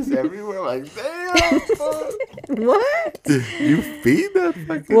scratches everywhere. Like, damn, fuck. What? You feed that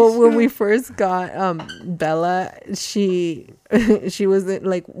fucking Well, when shit? we first got Bella, she wasn't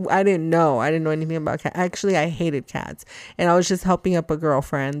like, I didn't know anything about cats. Actually, I hated cats, and I was just helping up a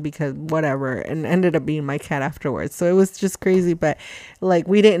girlfriend because whatever, and ended up being my cat afterwards. So it was just crazy, but like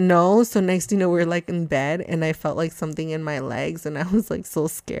we didn't know. So next thing you know, we were like in bed, and I felt like something in my legs, and I was like so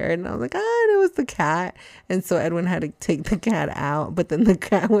scared, and I was like, and it was the cat. And so Edwin had to take the cat out, but then the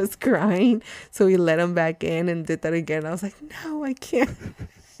cat was crying, so we let him back in and did that again. I was like, no, I can't.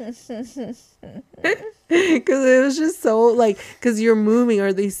 Because it was just so like, because you're moving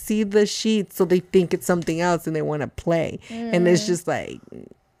or they see the sheets, so they think it's something else and they want to play, and it's just like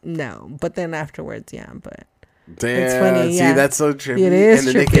no. But then afterwards, yeah, but Damn, it's funny, see, yeah. that's so trippy. It is and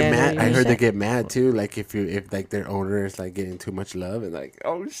then they trippy, get I know mad. you I heard they said. get mad too. Like if like their owner is like getting too much love and like,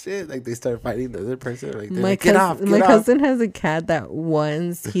 oh shit, like they start fighting the other person. Like, they're like, get off. My cousin has a cat that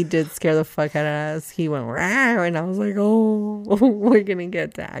once he did scare the fuck out of us. He went rawr, and I was like, oh, we're gonna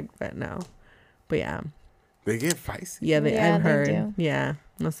get tagged, but no. But yeah, They get feisty. yeah, Yeah, I've they heard, do. yeah,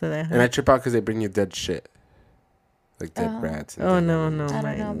 most of that. And I trip out because they bring you dead shit, like dead rats. And Oh dead no, animals. no, I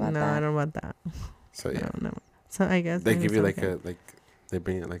don't know about no, that. I don't know about that. So I yeah, don't know. So I guess they maybe give you like something. they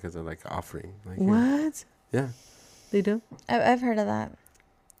bring it like as a like offering. Like, here. What Yeah, they do? I've heard of that,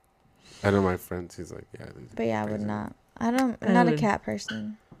 I know my friends. He's like, yeah, they but yeah, I would crazy. not. I'm I not a would. cat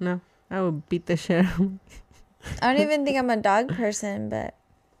person. No, I would beat the shit out of him. I don't even think I'm a dog person, but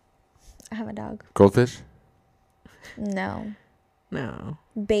I have a dog. Goldfish. No. No.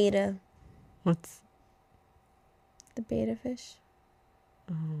 Beta. What's The beta fish.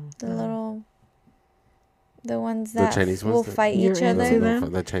 oh, The ones The that Chinese will ones? fight You're each into other.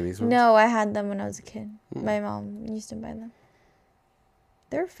 them? The Chinese ones? No, I had them when I was a kid. Mm. My mom used to buy them.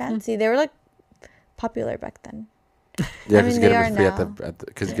 They were fancy. They were like popular back then. Yeah, I because mean, you they get are them free now.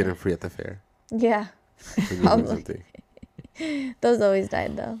 because you get them free at the fair. Yeah. When you win Probably. something. Those always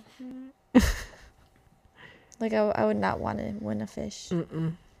died though. Like I would not want to win a fish.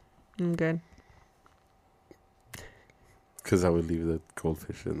 Mm-mm. I'm good. Because I would leave the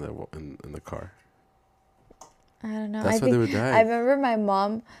goldfish in the car. I don't know. That's why they would die. I remember my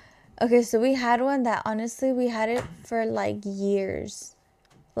mom. Okay, so we had one that honestly we had it for like years,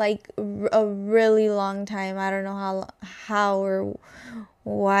 like a really long time. I don't know how or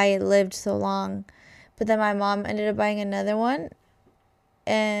why it lived so long, but then my mom ended up buying another one,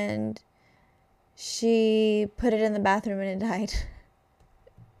 and she put it in the bathroom and it died.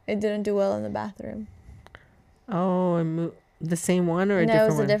 It didn't do well in the bathroom. Oh, the same one or a No, different it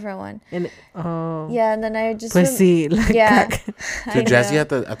was one? a different one. And Yeah, and then I just pussy. Like yeah. So I Jazzy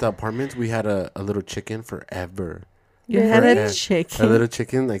know. at the apartments, we had a little chicken forever. You had a Really? chicken. A little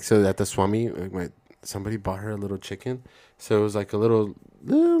chicken, like so at the Swami, like somebody bought her a little chicken, so it was like a little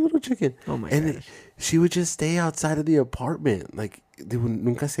chicken, Oh my and gosh. she would just stay outside of the apartment, like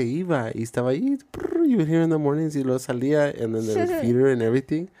nunca se iba, y estaba ahí, you would hear in the mornings, y luego salía, and then they would feed her and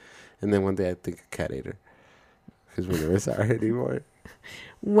everything, and then one day I think a cat ate her, because we never saw her anymore.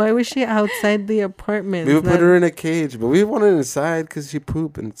 Why was she outside the apartment? We would put her in a cage, but we wanted her inside because she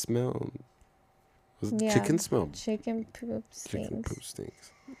pooped and smelled. Yeah. Chicken smelled. Chicken poop Chicken stinks. poop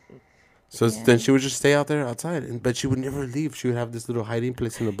stinks. So Yeah. then she would just stay out there outside, but she would never leave. She would have this little hiding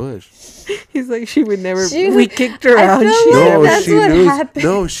place in the bush. He's like, she would never. She we would- kicked her I out. feel She like never- that's she what knew. happened.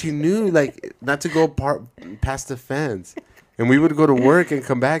 No, she knew like not to go past the fence, and we would go to work and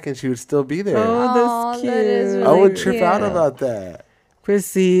come back, and she would still be there. Oh, Aw, that's that is cute. I really would trip out cute. about that. Pues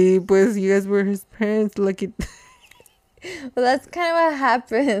sí, pues you guys were his parents. Lucky. Well, that's kind of what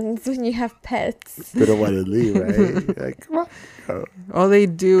happens when you have pets. They don't want to leave, right? Like, come on. All they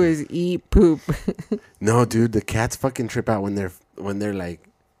do is eat poop. No, dude, the cats fucking trip out when they're like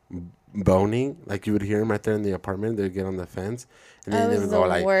boning. Like you would hear them right there in the apartment. They'd get on the fence, and That then they was would the go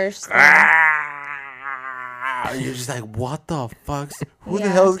like, worst. thing. "Ah!" And you're just like, what the fuck? Who the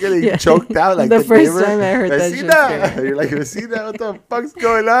Yeah. hell's getting Yeah. choked out? Like The first neighbor? time I heard that shit, Vecina! yeah. You're like, Vecina, what the fuck's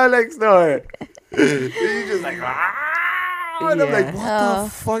going on next door? And you're just like, ah! And I'm like, Yeah. what Oh. the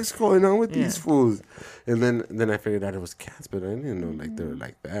fuck's going on with these Yeah. fools? And then I figured out it was cats, but I didn't know like they were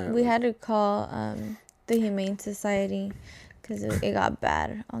like that. We Like, had to call the Humane Society because it got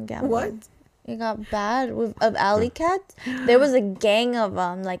bad on gambling. What? It got bad of alley cats. There was a gang of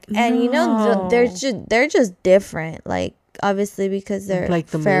them, like, and you know No. they're just different, like obviously because they're Like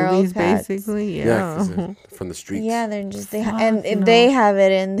the feral movies, cats. basically. yeah, Yeah. 'cause they're from the streets. Yeah, they're just Fuck and no. they have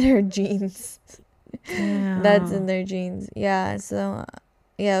it in their genes. Yeah. That's in their genes. Yeah, so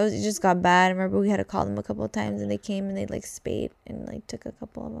it just got bad. I remember we had to call them a couple of times, and they came and they like spayed and like took a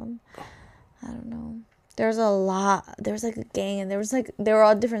couple of them. I don't know. There was a lot. There was like a gang, and they were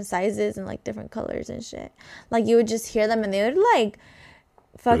all different sizes and like different colors and shit. Like you would just hear them, and they would like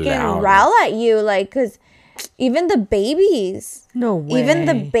fucking Loud. growl at you, like, cause even the babies, No way. even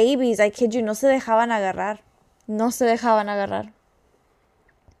the babies, I kid you, no se dejaban agarrar. No se dejaban agarrar.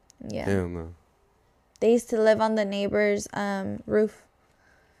 Yeah. Hell no. They used to live on the neighbor's roof.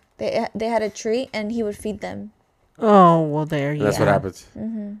 They had a tree, and he would feed them. Oh well, there you. That's what go. happens.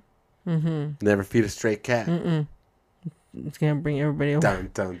 Never feed a stray cat. It's gonna bring everybody over. Dun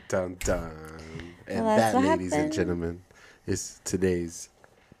dun dun dun. And Well, that's that, what ladies and happened. gentlemen, is today's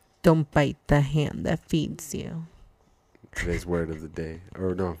Don't bite the hand that feeds you. word of the day,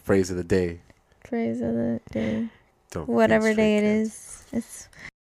 or no, phrase of the day. Phrase of the day. Don't feed Whatever stray day it cats. is. It's